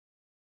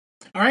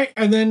 All right.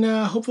 And then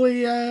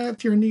hopefully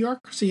if you're in New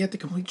York, see you at the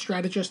Complete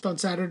Strategist on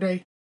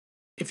Saturday.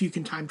 If you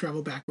can time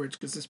travel backwards,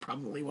 because this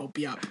probably won't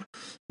be up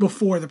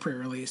before the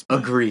pre-release.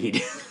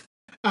 Agreed.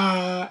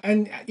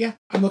 And yeah,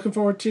 I'm looking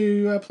forward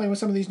to playing with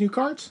some of these new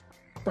cards.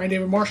 Brian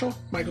David Marshall,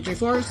 Michael J.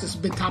 Flores. This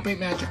has been Top 8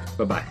 Magic.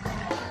 Bye-bye.